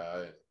smart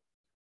guy. And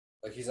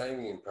like he's not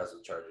even getting pressed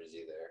with charges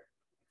either.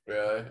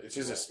 really, it's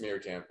just a smear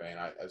campaign.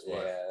 That's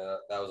what. Yeah,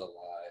 that was a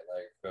lie.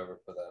 Like whoever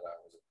put that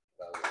out was a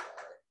lie.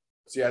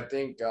 See, I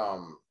think a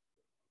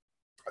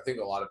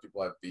lot of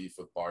people have beef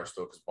with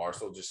Barstool because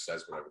Barstool just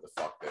says whatever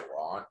the fuck they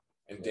want.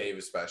 And Dave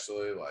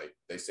especially, like,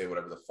 they say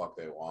whatever the fuck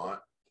they want.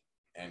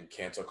 And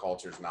cancel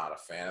culture is not a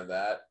fan of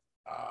that.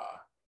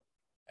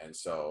 And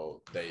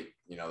so they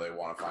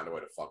want to find a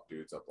way to fuck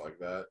dudes up like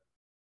that.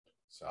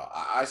 So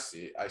I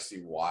see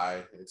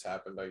why it's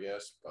happened, I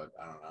guess. But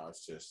I don't know.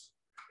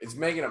 It's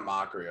making a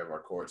mockery of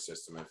our court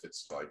system if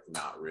it's, like,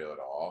 not real at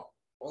all.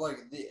 Well, like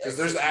because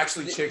there's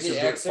actually chicks who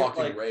get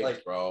fucking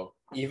raped, bro.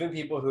 Even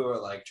people who are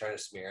like trying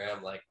to smear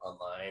him like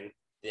online,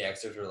 the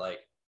excerpts were like,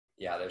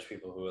 yeah, there's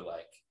people who are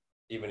like,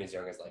 even as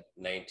young as like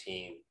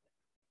 19,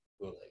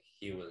 who like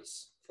he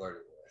was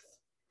flirting with,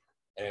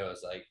 and it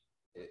was like,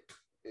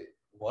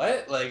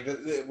 what? Like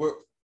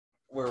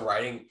we're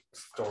writing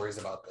stories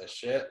about this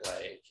shit.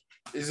 Like,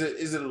 is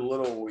it a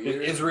little weird?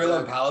 did Israel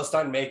and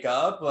Palestine make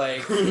up?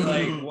 Like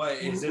what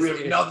is this? We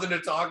have nothing to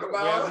talk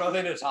about. We have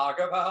nothing to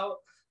talk about.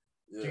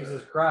 Yeah.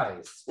 Jesus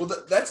Christ. Well,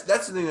 that's the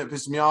thing that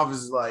pissed me off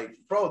is like,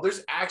 bro,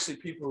 there's actually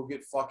people who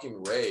get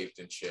fucking raped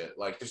and shit.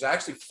 Like, there's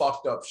actually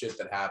fucked up shit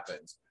that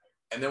happens.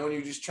 And then when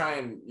you just try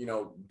and, you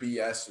know,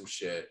 BS some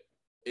shit,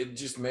 it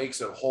just makes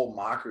a whole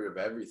mockery of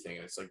everything.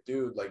 And it's like,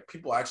 dude, like,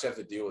 people actually have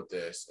to deal with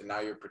this. And now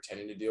you're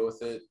pretending to deal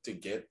with it to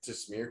get to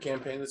smear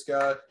campaign this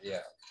guy. Yeah.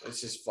 It's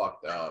just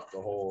fucked up,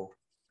 the whole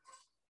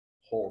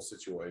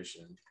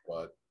situation.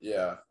 But,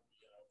 yeah.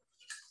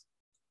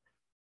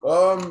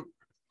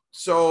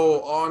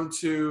 So on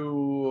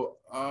to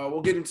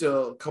we'll get into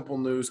a couple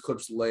news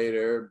clips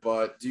later,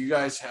 but do you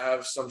guys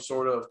have some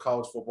sort of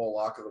college football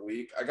lock of the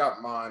week? I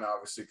got mine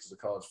obviously because the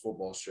college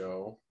football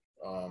show.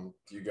 Do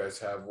you guys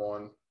have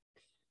one?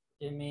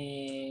 Give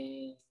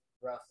me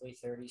roughly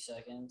 30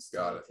 seconds to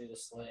Got go it. through the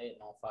slate,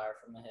 and I'll fire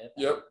from the hip.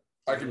 Yep.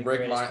 I can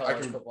break mine. I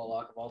can football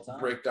lock of all time.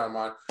 break down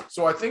mine.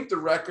 So I think the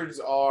records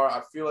are,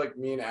 I feel like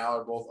me and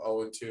Al are both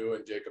 0-2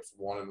 and Jacob's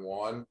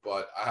 1-1,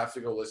 but I have to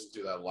go listen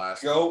to that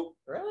last one. Go.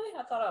 Really?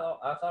 I thought I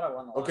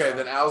won the last Okay, one.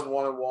 then Al's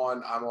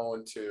 1-1, I'm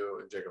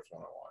 0-2, and Jacob's 1-1.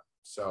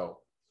 So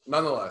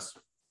nonetheless,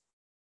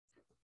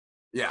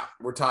 yeah,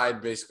 we're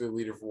tied basically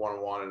leader for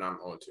 1-1, and I'm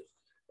 0-2.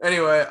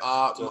 Anyway,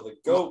 So the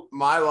GOAT.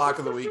 my lock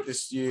of the week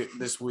this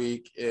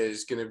week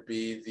is going to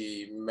be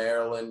the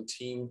Maryland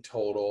team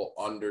total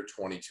under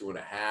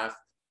 22.5.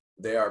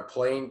 They are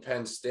playing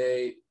Penn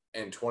State,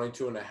 and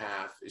 22.5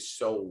 is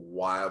so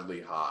wildly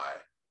high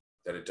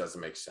that it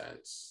doesn't make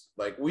sense.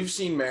 Like, we've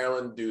seen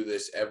Maryland do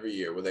this every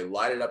year where they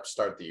light it up to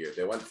start the year.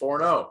 They went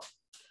 4-0.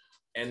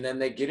 And then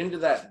they get into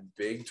that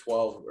Big 10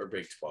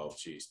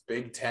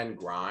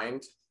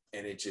 grind,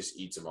 and it just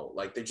eats them out.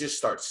 Like, they just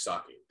start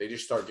sucking. They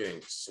just start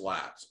getting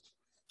slapped.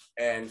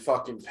 And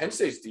fucking Penn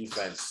State's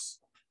defense,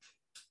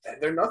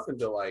 they're nothing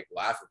to, like,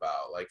 laugh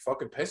about. Like,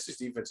 fucking Penn State's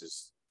defense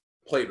is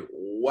played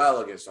well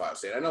against Ohio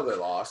State. I know they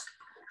lost,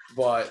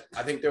 but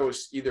I think there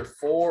was either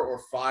 4 or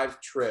 5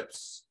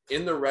 trips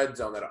in the red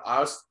zone that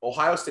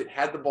Ohio State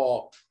had the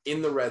ball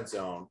in the red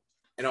zone,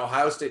 and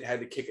Ohio State had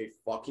to kick a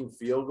fucking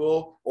field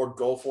goal or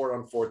go for it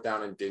on 4th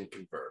down and didn't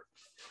convert.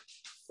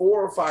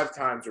 4 or 5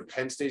 times where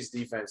Penn State's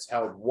defense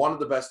held one of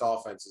the best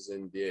offenses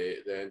in the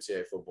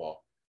NCAA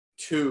football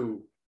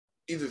to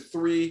either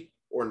 3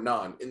 or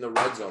none in the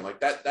red zone. Like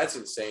that's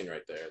insane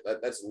right there.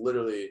 That's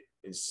literally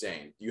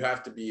insane. You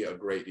have to be a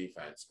great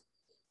defense.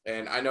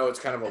 And I know it's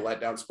kind of a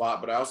letdown spot,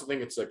 but I also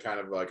think it's a kind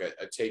of like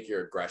a take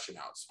your aggression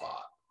out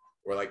spot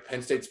where like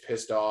Penn State's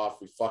pissed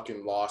off. We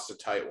fucking lost a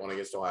tight one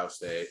against Ohio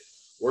State.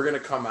 We're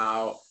going to come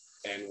out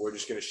and we're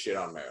just going to shit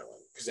on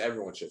Maryland because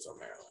everyone shits on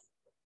Maryland.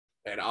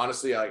 And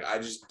honestly, like I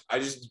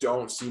just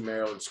don't see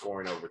Maryland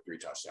scoring over 3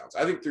 touchdowns.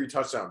 I think 3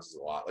 touchdowns is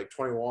a lot, like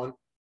 21.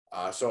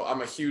 So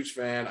I'm a huge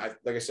fan.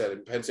 Like I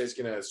said, Penn State's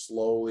going to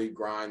slowly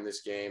grind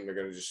this game. They're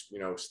going to just,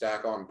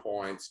 stack on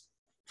points.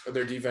 But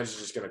their defense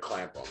is just going to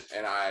clamp them.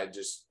 And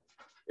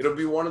it'll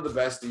be one of the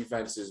best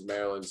defenses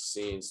Maryland's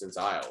seen since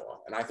Iowa.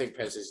 And I think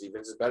Penn State's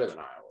defense is better than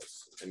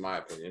Iowa's, in my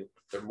opinion.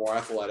 They're more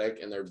athletic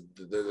and they're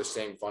the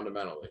same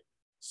fundamentally.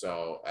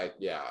 So I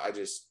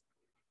just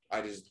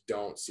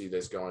don't see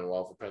this going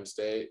well for Penn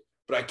State.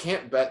 But I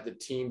can't bet the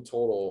team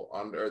total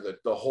under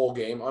the whole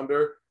game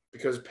under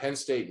because Penn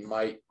State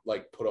might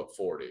like put up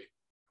 40.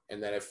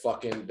 And then if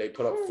they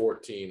put up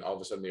 14, all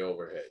of a sudden the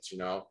over hits,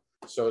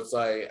 So it's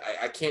like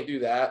I can't do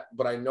that,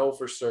 but I know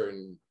for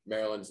certain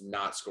Maryland's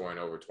not scoring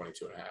over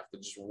 22 and a half.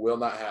 It just will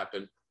not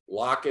happen.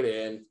 Lock it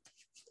in.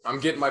 I'm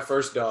getting my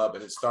first dub,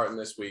 and it's starting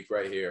this week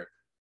right here.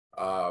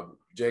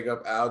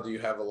 Jacob, Al, do you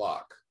have a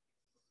lock?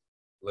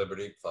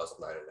 Liberty plus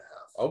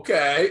 9.5.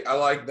 Okay, I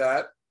like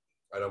that.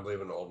 I don't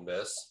believe in Ole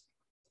Miss.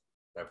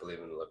 I believe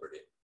in Liberty.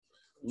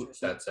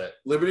 That's it.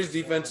 Liberty's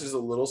defense is a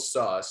little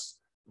sus,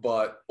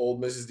 but Ole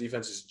Miss's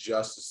defense is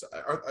just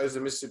as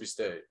it Mississippi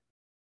State.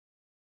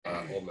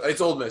 Ole Miss.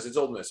 It's Ole Miss. It's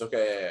Ole Miss.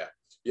 Okay,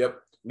 yeah. Yep.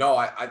 No,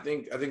 I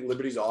think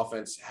Liberty's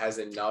offense has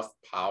enough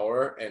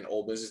power, and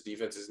Ole Miss's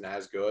defense isn't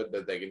as good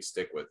that they can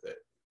stick with it.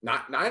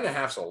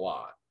 9.5's a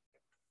lot.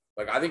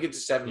 Like I think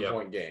it's a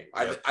 7-point game.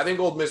 Yep. I think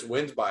Ole Miss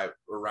wins by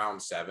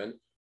around 7,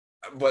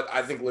 but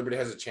I think Liberty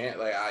has a chance.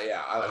 Like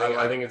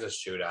I think it's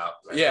a shootout.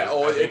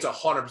 It's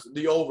 100%.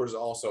 The over is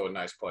also a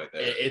nice play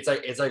there. It's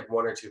like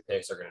 1 or 2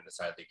 picks are going to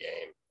decide the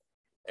game.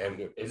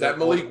 And is that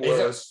Malik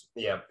Willis?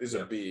 Is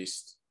a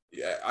beast.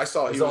 Yeah, I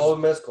saw he was Ole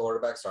Miss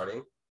quarterback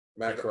starting.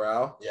 Matt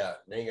Corral. Yeah,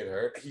 didn't he get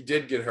hurt? He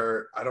did get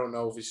hurt. I don't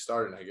know if he's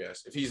starting. I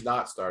guess if he's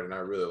not starting, I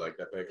really like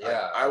that pick.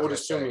 Yeah, I would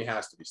assume he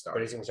has to be starting.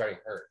 But he's going to be starting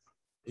hurt.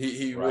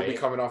 He will be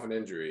coming off an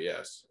injury.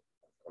 Yes.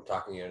 I'm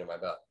talking you into my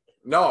bet.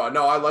 No,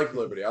 I like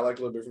Liberty. I like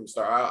Liberty from the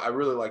start. I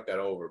really like that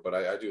over, but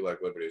I do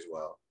like Liberty as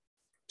well.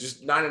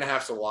 Just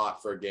 9.5's a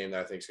lot for a game that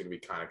I think is going to be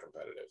kind of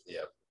competitive.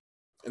 Yep.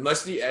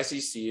 Unless the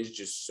SEC is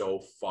just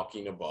so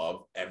fucking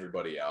above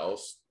everybody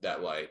else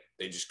that like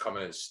they just come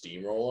in and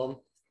steamroll them.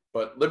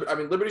 But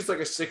Liberty's like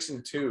a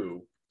 6-2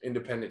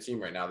 independent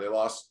team right now. They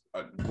lost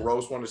a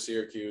gross one to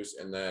Syracuse,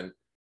 and then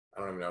I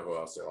don't even know who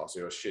else they lost.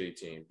 It was a shitty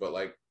team, but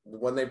like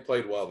when they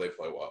played well, they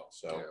play well.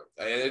 So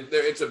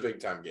it's a big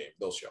time game.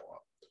 They'll show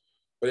up.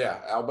 But yeah,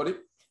 Al, buddy,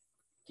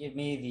 give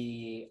me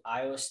the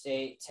Iowa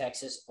State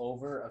Texas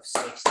over of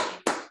 60.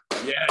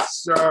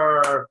 Yes,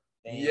 sir.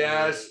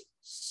 Yes,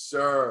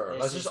 sir.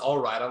 Let's just all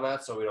ride on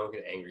that so we don't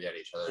get angry at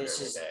each other every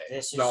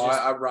day.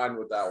 I'm riding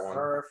with that one.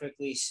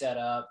 Perfectly set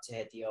up to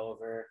hit the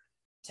over.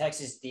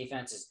 Texas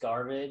defense is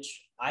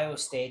garbage. Iowa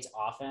State's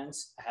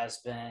offense has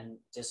been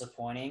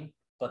disappointing,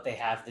 but they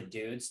have the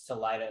dudes to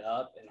light it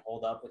up and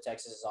hold up with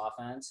Texas's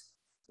offense.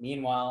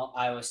 Meanwhile,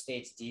 Iowa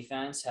State's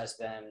defense has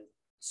been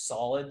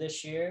solid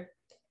this year,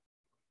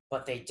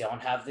 but they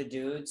don't have the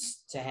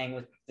dudes to hang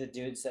with the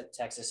dudes that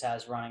Texas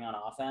has running on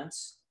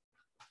offense,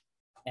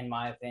 in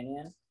my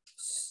opinion.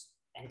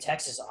 And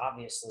Texas,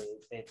 obviously,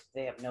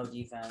 they have no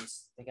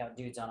defense. They got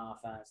dudes on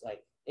offense.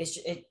 Like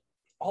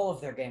all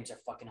of their games are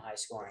fucking high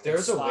scoring. If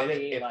there's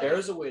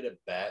a way to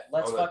bet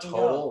on the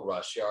total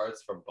rush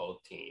yards from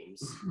both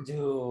teams,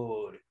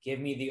 dude, give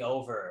me the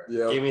over.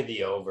 Yep. Give me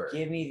the over.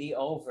 Give me the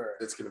over.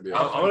 It's gonna be.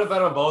 I'm gonna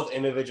bet on both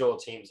individual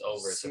teams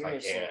overs if I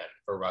can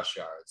for rush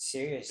yards.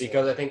 Seriously,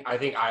 because I think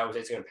Iowa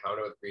State's gonna pound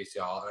it with Brees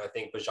Hall, and I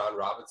think Bijan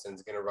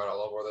Robinson's gonna run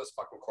all over those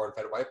fucking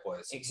corn-fed white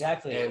boys.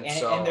 Exactly,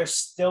 and they're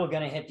still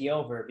gonna hit the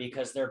over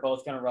because they're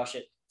both gonna rush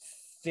it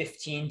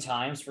 15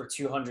 times for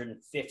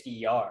 250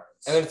 yards.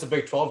 And then it's a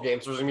Big 12 game,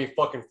 so there's going to be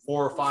fucking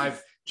 4 or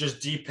 5 just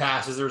deep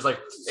passes. There's like,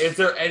 is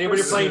there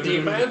anybody playing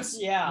defense?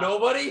 Yeah.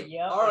 Nobody?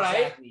 Yeah. All right.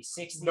 Exactly.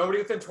 60. Nobody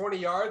within 20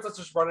 yards? Let's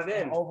just run it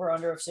in. Over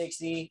under of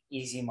 60,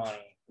 easy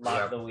money.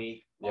 Lock of the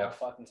week. Yeah.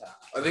 Fucking time.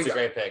 I think it's a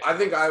great pick. I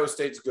think Iowa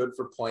State's good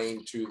for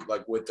playing to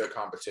like with their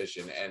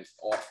competition, and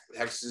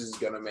Texas is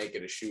going to make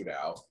it a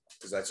shootout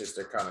because that's just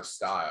their kind of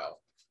style.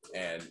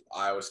 And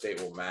Iowa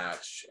State will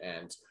match.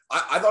 And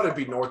I thought it'd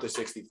be north of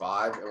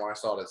 65. And when I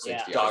saw it at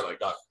 60, I was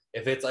like,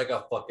 if it's like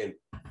a fucking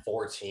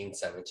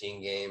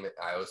 14-17 game and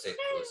Iowa State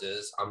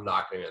loses, I'm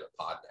not going to be in the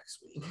pod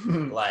next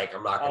week. Like,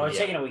 I'm not going to be.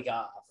 Taking a week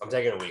off. I'm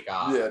taking a week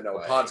off. Yeah, no,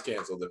 pod's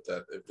canceled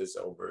if this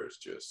over is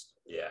just.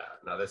 Yeah,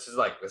 no, this is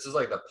like the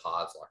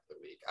pod's lock of the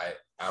week.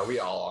 Are we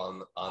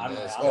all on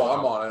this? Oh,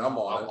 I'm on it. I'm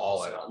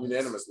all in.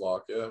 Unanimous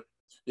lock, yeah.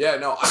 Yeah,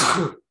 no.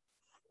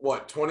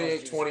 What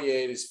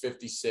 28-28 is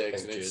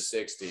 56 and it's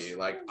 60.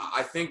 Like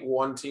I think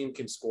one team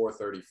can score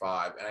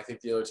 35, and I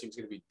think the other team's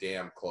gonna be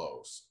damn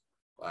close.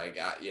 Like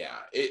yeah,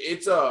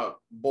 it's a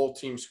both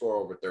teams score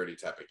over 30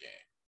 type of game.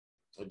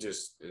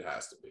 It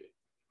has to be.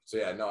 So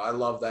yeah, no, I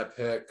love that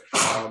pick.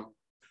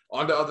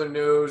 On to other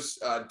news.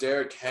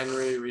 Derrick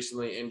Henry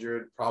recently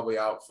injured, probably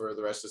out for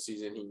the rest of the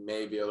season. He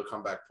may be able to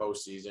come back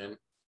postseason.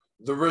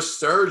 The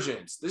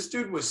resurgence. This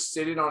dude was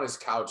sitting on his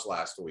couch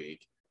last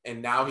week,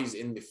 and now he's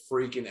in the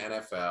freaking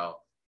NFL.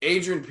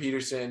 Adrian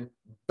Peterson,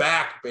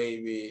 back,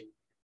 baby.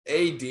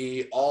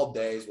 AD all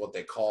day is what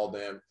they called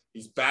him.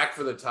 He's back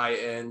for the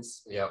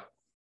Titans. Yep.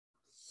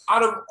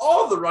 Out of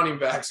all the running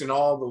backs in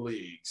all the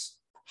leagues,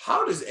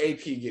 how does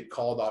AP get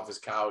called off his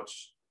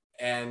couch?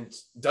 And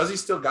does he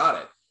still got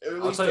it?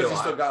 At least does he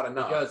still got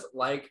enough? Because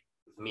like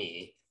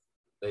me,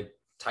 the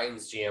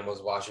Titans GM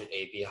was watching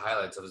AP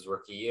highlights of his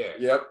rookie year.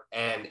 Yep.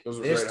 And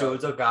this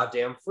dude's a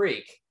goddamn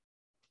freak.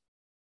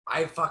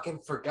 I fucking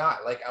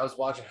forgot. Like, I was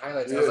watching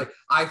highlights. And I was like,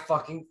 I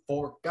fucking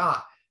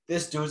forgot.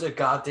 This dude's a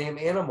goddamn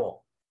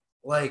animal.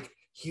 Like,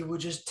 he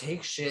would just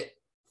take shit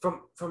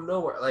from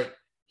nowhere. Like,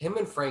 him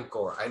and Frank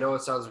Gore. I know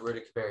it sounds weird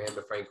to compare him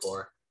to Frank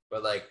Gore,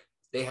 but, like,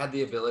 they had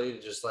the ability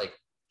to just, like,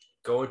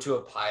 go into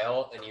a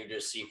pile and you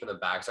just see from the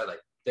backside, like,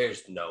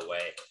 there's no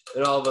way.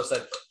 And all of a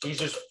sudden, he's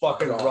just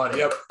fucking running.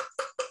 Yep.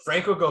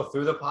 Frank would go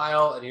through the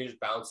pile and he just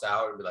bounce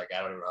out and be like,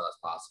 I don't even know how that's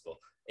possible.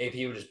 AP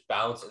would just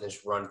bounce and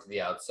just run to the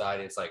outside.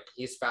 And it's like,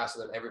 he's faster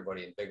than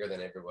everybody and bigger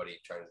than everybody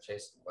trying to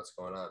chase him. What's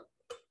going on?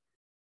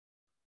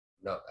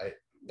 No,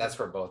 that's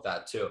for both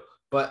that too.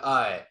 But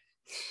I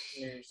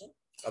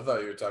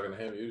thought you were talking to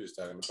him. You were just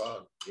talking to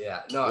Bob.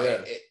 Yeah. No,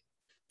 yeah.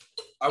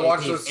 I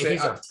watched those.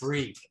 He's a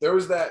freak. There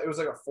was that. It was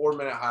like a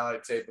 4-minute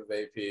highlight tape of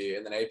AP,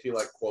 and then AP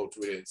like quote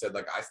tweeted and said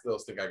like, "I still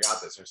think I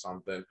got this" or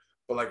something.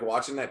 But like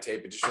watching that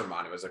tape, it just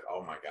reminded me. I was like,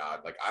 "Oh my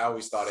god!" Like I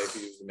always thought AP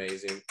was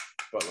amazing,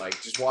 but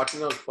like just watching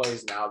those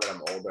plays now that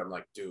I'm older, I'm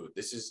like, dude,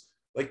 this is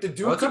like the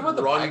dude. What's up with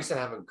the run Vikings and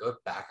having good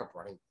backup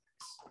running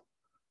backs?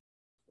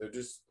 They're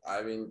just.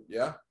 I mean,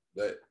 yeah,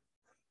 the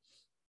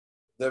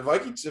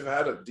Vikings have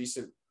had a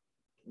decent.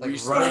 Like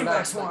running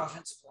backs more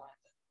offensive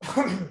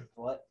line.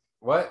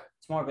 What?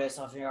 It's more based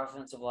off of your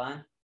offensive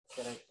line.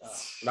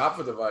 Not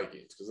for the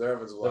Vikings because their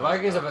offensive line. The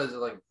Vikings have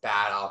like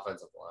bad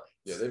offensive line.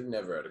 Yeah, they've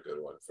never had a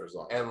good one for as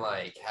long. And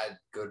like had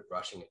good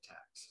rushing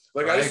attacks.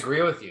 Like I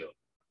agree with you,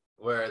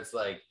 where it's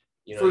like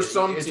for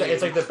some it's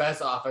like the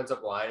best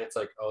offensive line. It's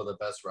like the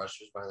best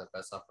rushers behind the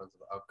best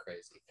offensive. Oh,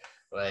 crazy!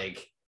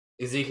 Like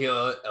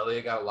Ezekiel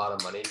Elliott got a lot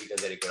of money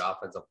because they had a good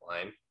offensive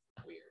line.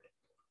 Weird,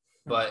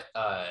 but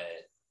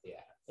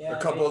a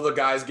couple of the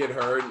guys get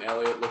hurt and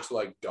Elliott looks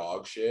like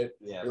dog shit.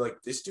 Yeah. You're like,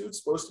 this dude's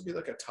supposed to be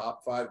like a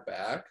top 5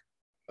 back.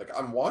 Like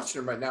I'm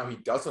watching him right now. He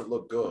doesn't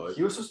look good.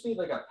 He was supposed to be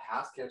like a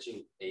pass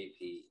catching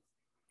AP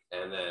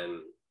and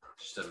then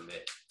just a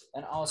mid.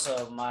 And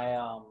also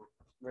my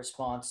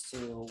response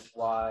to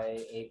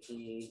why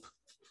AP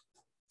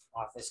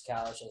off his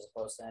couch as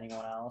opposed to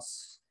anyone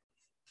else.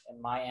 And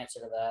my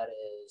answer to that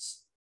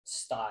is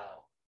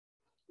style.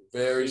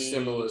 Very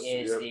similar. He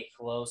is the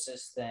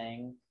closest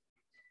thing.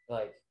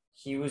 Like,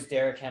 he was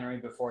Derrick Henry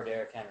before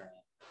Derrick Henry.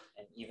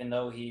 And even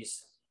though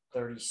he's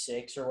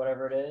 36 or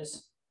whatever it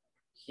is,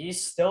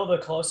 he's still the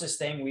closest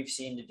thing we've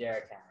seen to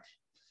Derrick Henry.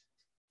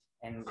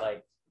 And,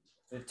 like,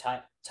 the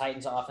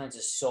Titans offense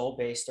is so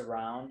based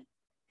around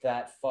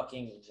that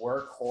fucking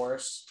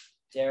workhorse,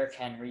 Derrick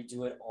Henry,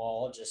 do it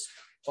all, just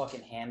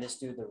fucking hand this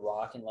dude the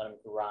rock and let him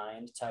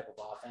grind type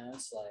of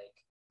offense. Like,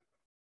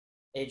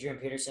 Adrian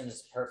Peterson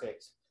is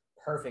perfect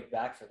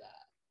back for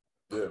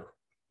that. Yeah.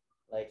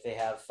 Like, they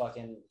have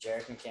fucking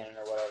Jerick McKinnon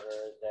or whatever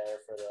there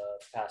for the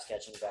pass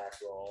catching back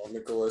role.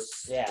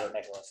 Nicholas. Yeah,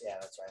 Nicholas. Yeah,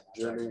 that's right.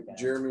 Jeremy Nicholas. Yeah,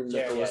 Jeremy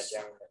Nicholas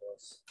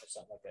or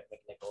something like that.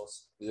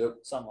 McNichols. Yep.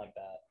 Something like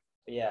that.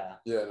 But yeah.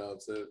 Yeah, no,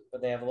 that's it.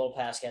 But they have a little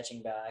pass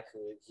catching back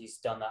who he's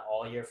done that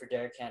all year for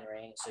Derrick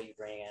Henry. So you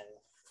bring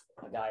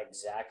in a guy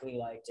exactly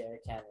like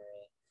Derrick Henry,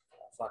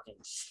 a fucking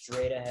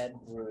straight ahead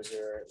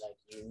bruiser.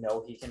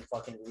 Like, he can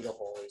fucking read a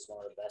hole. He's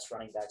one of the best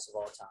running backs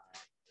of all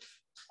time.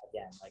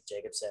 Again, like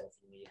Jacob said, if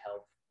you need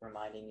help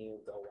reminding you,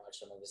 go watch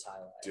some of his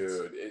highlights.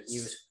 Dude, he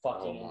was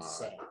fucking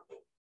insane.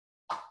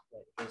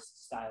 Like,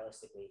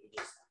 stylistically,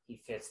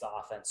 he fits the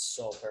offense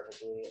so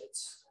perfectly.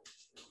 It's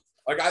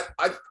like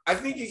I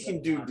think he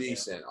can do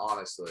decent,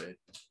 honestly.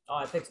 Oh,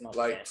 I picked him up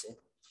like, fantasy.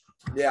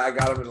 Yeah, I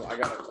got him in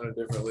a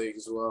different league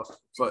as well.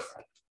 But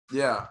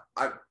yeah,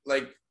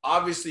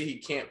 obviously he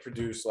can't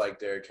produce like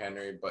Derrick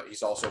Henry, but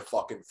he's also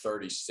fucking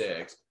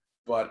 36.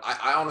 But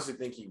I honestly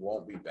think he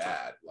won't be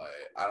bad. Like,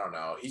 I don't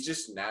know. He's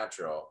just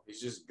natural. He's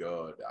just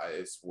good.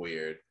 It's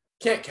weird.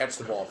 Can't catch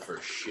the ball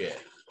for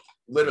shit.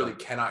 Literally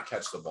cannot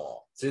catch the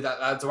ball. See,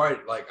 that's why,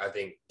 like, I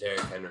think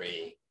Derrick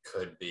Henry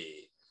could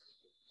be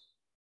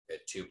a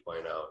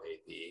 2.0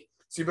 AP.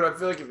 See, but I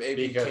feel like if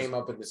AP came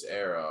up in this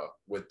era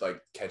with,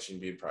 like, catching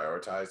being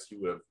prioritized, he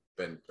would have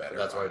been better.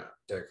 That's why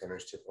Derrick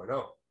Henry's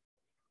 2.0.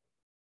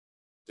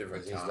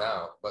 Different he's time.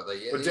 now. But, like,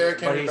 Derrick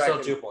Henry he's still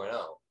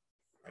 2.0.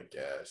 I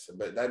guess,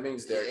 but that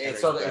means Derrick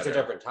It's Henry's a better.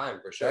 different time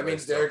for sure. That but means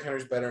it's still- Derrick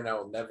Henry's better, and I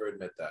will never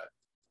admit that.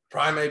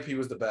 Prime AP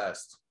was the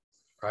best.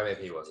 Prime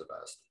AP was the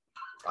best.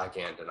 I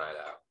can't deny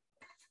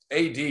that.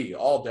 AD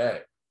all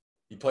day.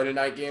 He played a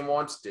night game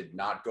once, did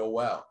not go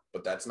well,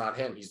 but that's not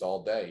him. He's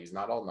all day. He's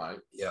not all night.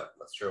 Yeah,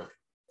 that's true.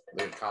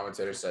 The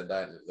commentator said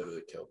that, and it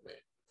literally killed me.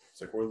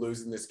 It's like, we're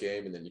losing this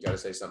game, and then you got to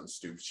say something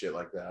stupid shit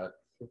like that.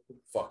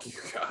 Fuck you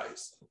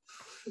guys.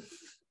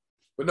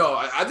 But no,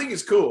 I think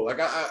it's cool. Like,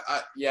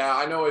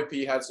 I know AP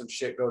had some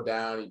shit go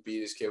down. He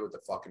beat his kid with the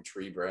fucking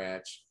tree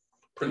branch.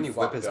 Didn't he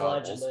whip his fucked up.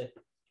 Allegedly.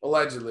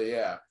 Allegedly,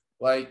 yeah.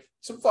 Like,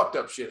 some fucked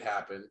up shit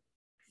happened.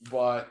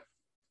 But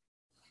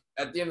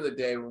at the end of the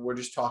day, we're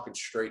just talking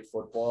straight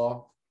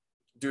football.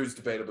 Dude's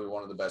debatably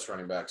one of the best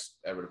running backs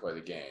ever to play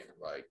the game.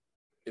 Like,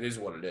 it is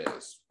what it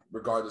is,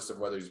 regardless of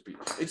whether he's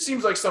it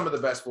seems like some of the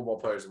best football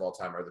players of all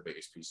time are the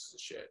biggest pieces of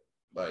shit.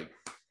 Like,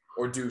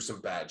 or do some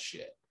bad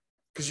shit.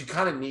 Because you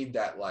kind of need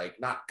that, like,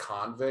 not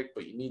convict,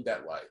 but you need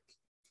that, like,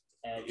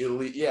 Edge.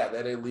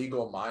 that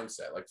illegal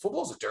mindset. Like,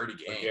 football's a dirty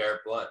game.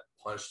 Garrett Blunt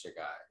punched a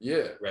guy.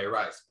 Yeah. Ray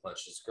Rice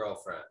punched his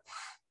girlfriend.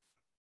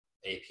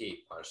 AP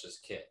punched his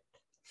kid.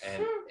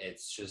 And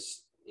it's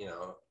just,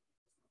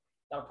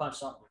 Gotta punch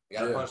something. you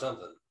gotta Yeah. punch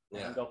something.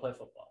 Yeah. And go play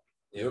football.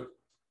 Yep.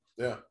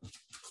 Yeah.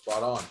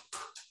 Spot on.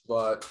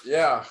 But,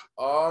 yeah.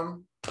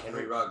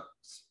 Henry Ruggs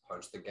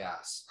punched the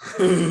gas.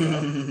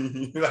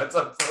 That's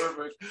a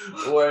perfect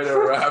way to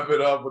wrap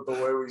it up with the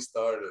way we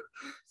started.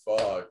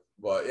 Fuck.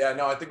 But yeah,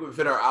 no, I think we've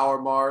hit our hour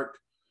mark.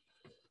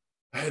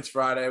 It's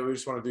Friday. We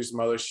just want to do some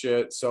other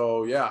shit.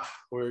 So yeah,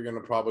 we're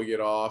gonna probably get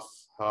off.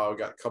 We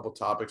got a couple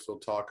topics we'll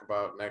talk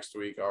about next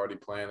week. Already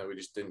planned that we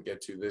just didn't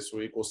get to this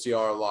week. We'll see how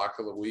our lock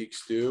of the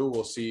weeks do.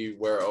 We'll see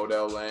where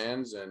Odell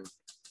lands, and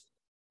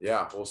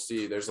yeah, we'll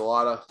see. There's a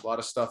lot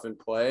of stuff in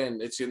play,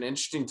 and it's an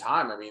interesting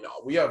time. I mean,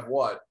 we have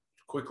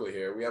quickly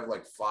here. We have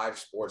like 5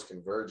 sports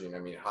converging. I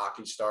mean,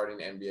 hockey starting,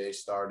 NBA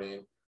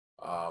starting,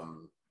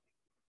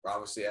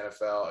 obviously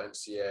NFL,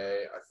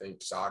 NCAA. I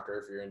think soccer,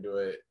 if you're into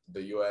it,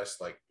 the US,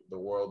 like the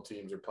world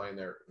teams are playing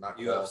their not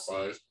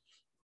qualifiers.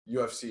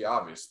 UFC,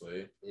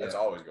 obviously, that's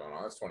always going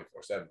on. That's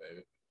 24/7,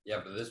 baby. Yeah,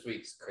 but this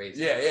week's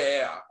crazy.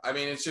 Yeah. I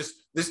mean, it's just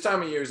this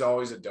time of year is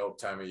always a dope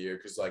time of year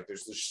because like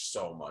there's just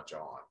so much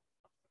on.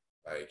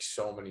 Like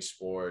so many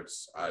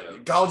sports.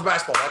 College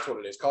basketball, that's what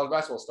it is. College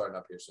basketball's starting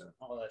up here soon.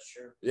 Oh, that's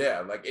true.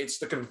 Yeah, like it's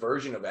the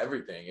conversion of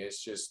everything.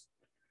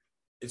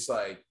 It's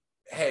like,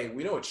 hey,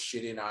 we know it's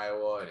shitty in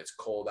Iowa and it's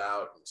cold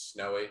out and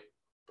snowy,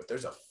 but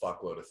there's a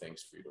fuckload of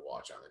things for you to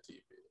watch on the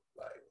TV.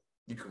 Like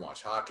you can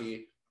watch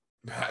hockey,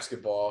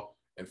 basketball,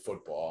 and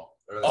football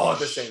all at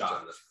the same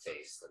time. In the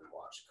face than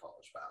watch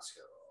college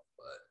basketball,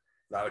 but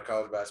not a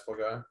college basketball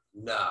guy.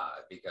 nah,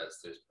 because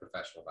there's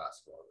professional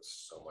basketball.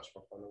 It's so much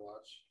more fun to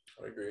watch.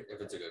 I agree. If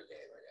it's a good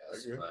game, I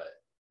guess. I agree.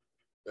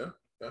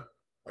 But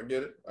I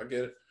get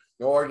it.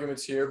 No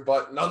arguments here,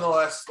 but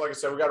nonetheless, like I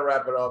said, we got to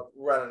wrap it up.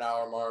 We're at an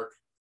hour mark.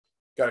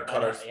 Got to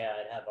cut our. Yeah,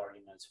 I'd have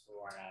arguments if we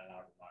weren't at an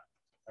hour mark.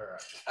 Or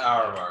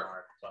Hour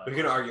mark. but we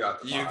can argue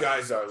out the You pod.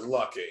 guys are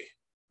lucky.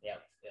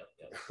 Yep.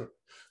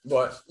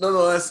 But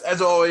nonetheless,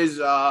 as always,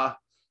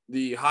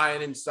 the High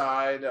and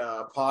Inside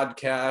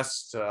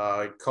podcast,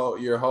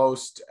 your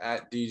host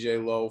at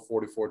DJ Low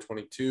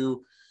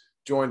 4422,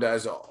 joined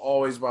as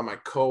always by my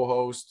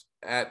co-host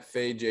at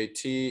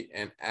FadeJT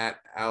and at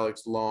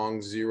Alex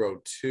Long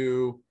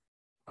 02.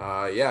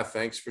 Yeah,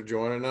 thanks for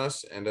joining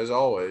us, and as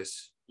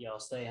always, Y'all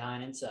stay high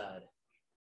and inside.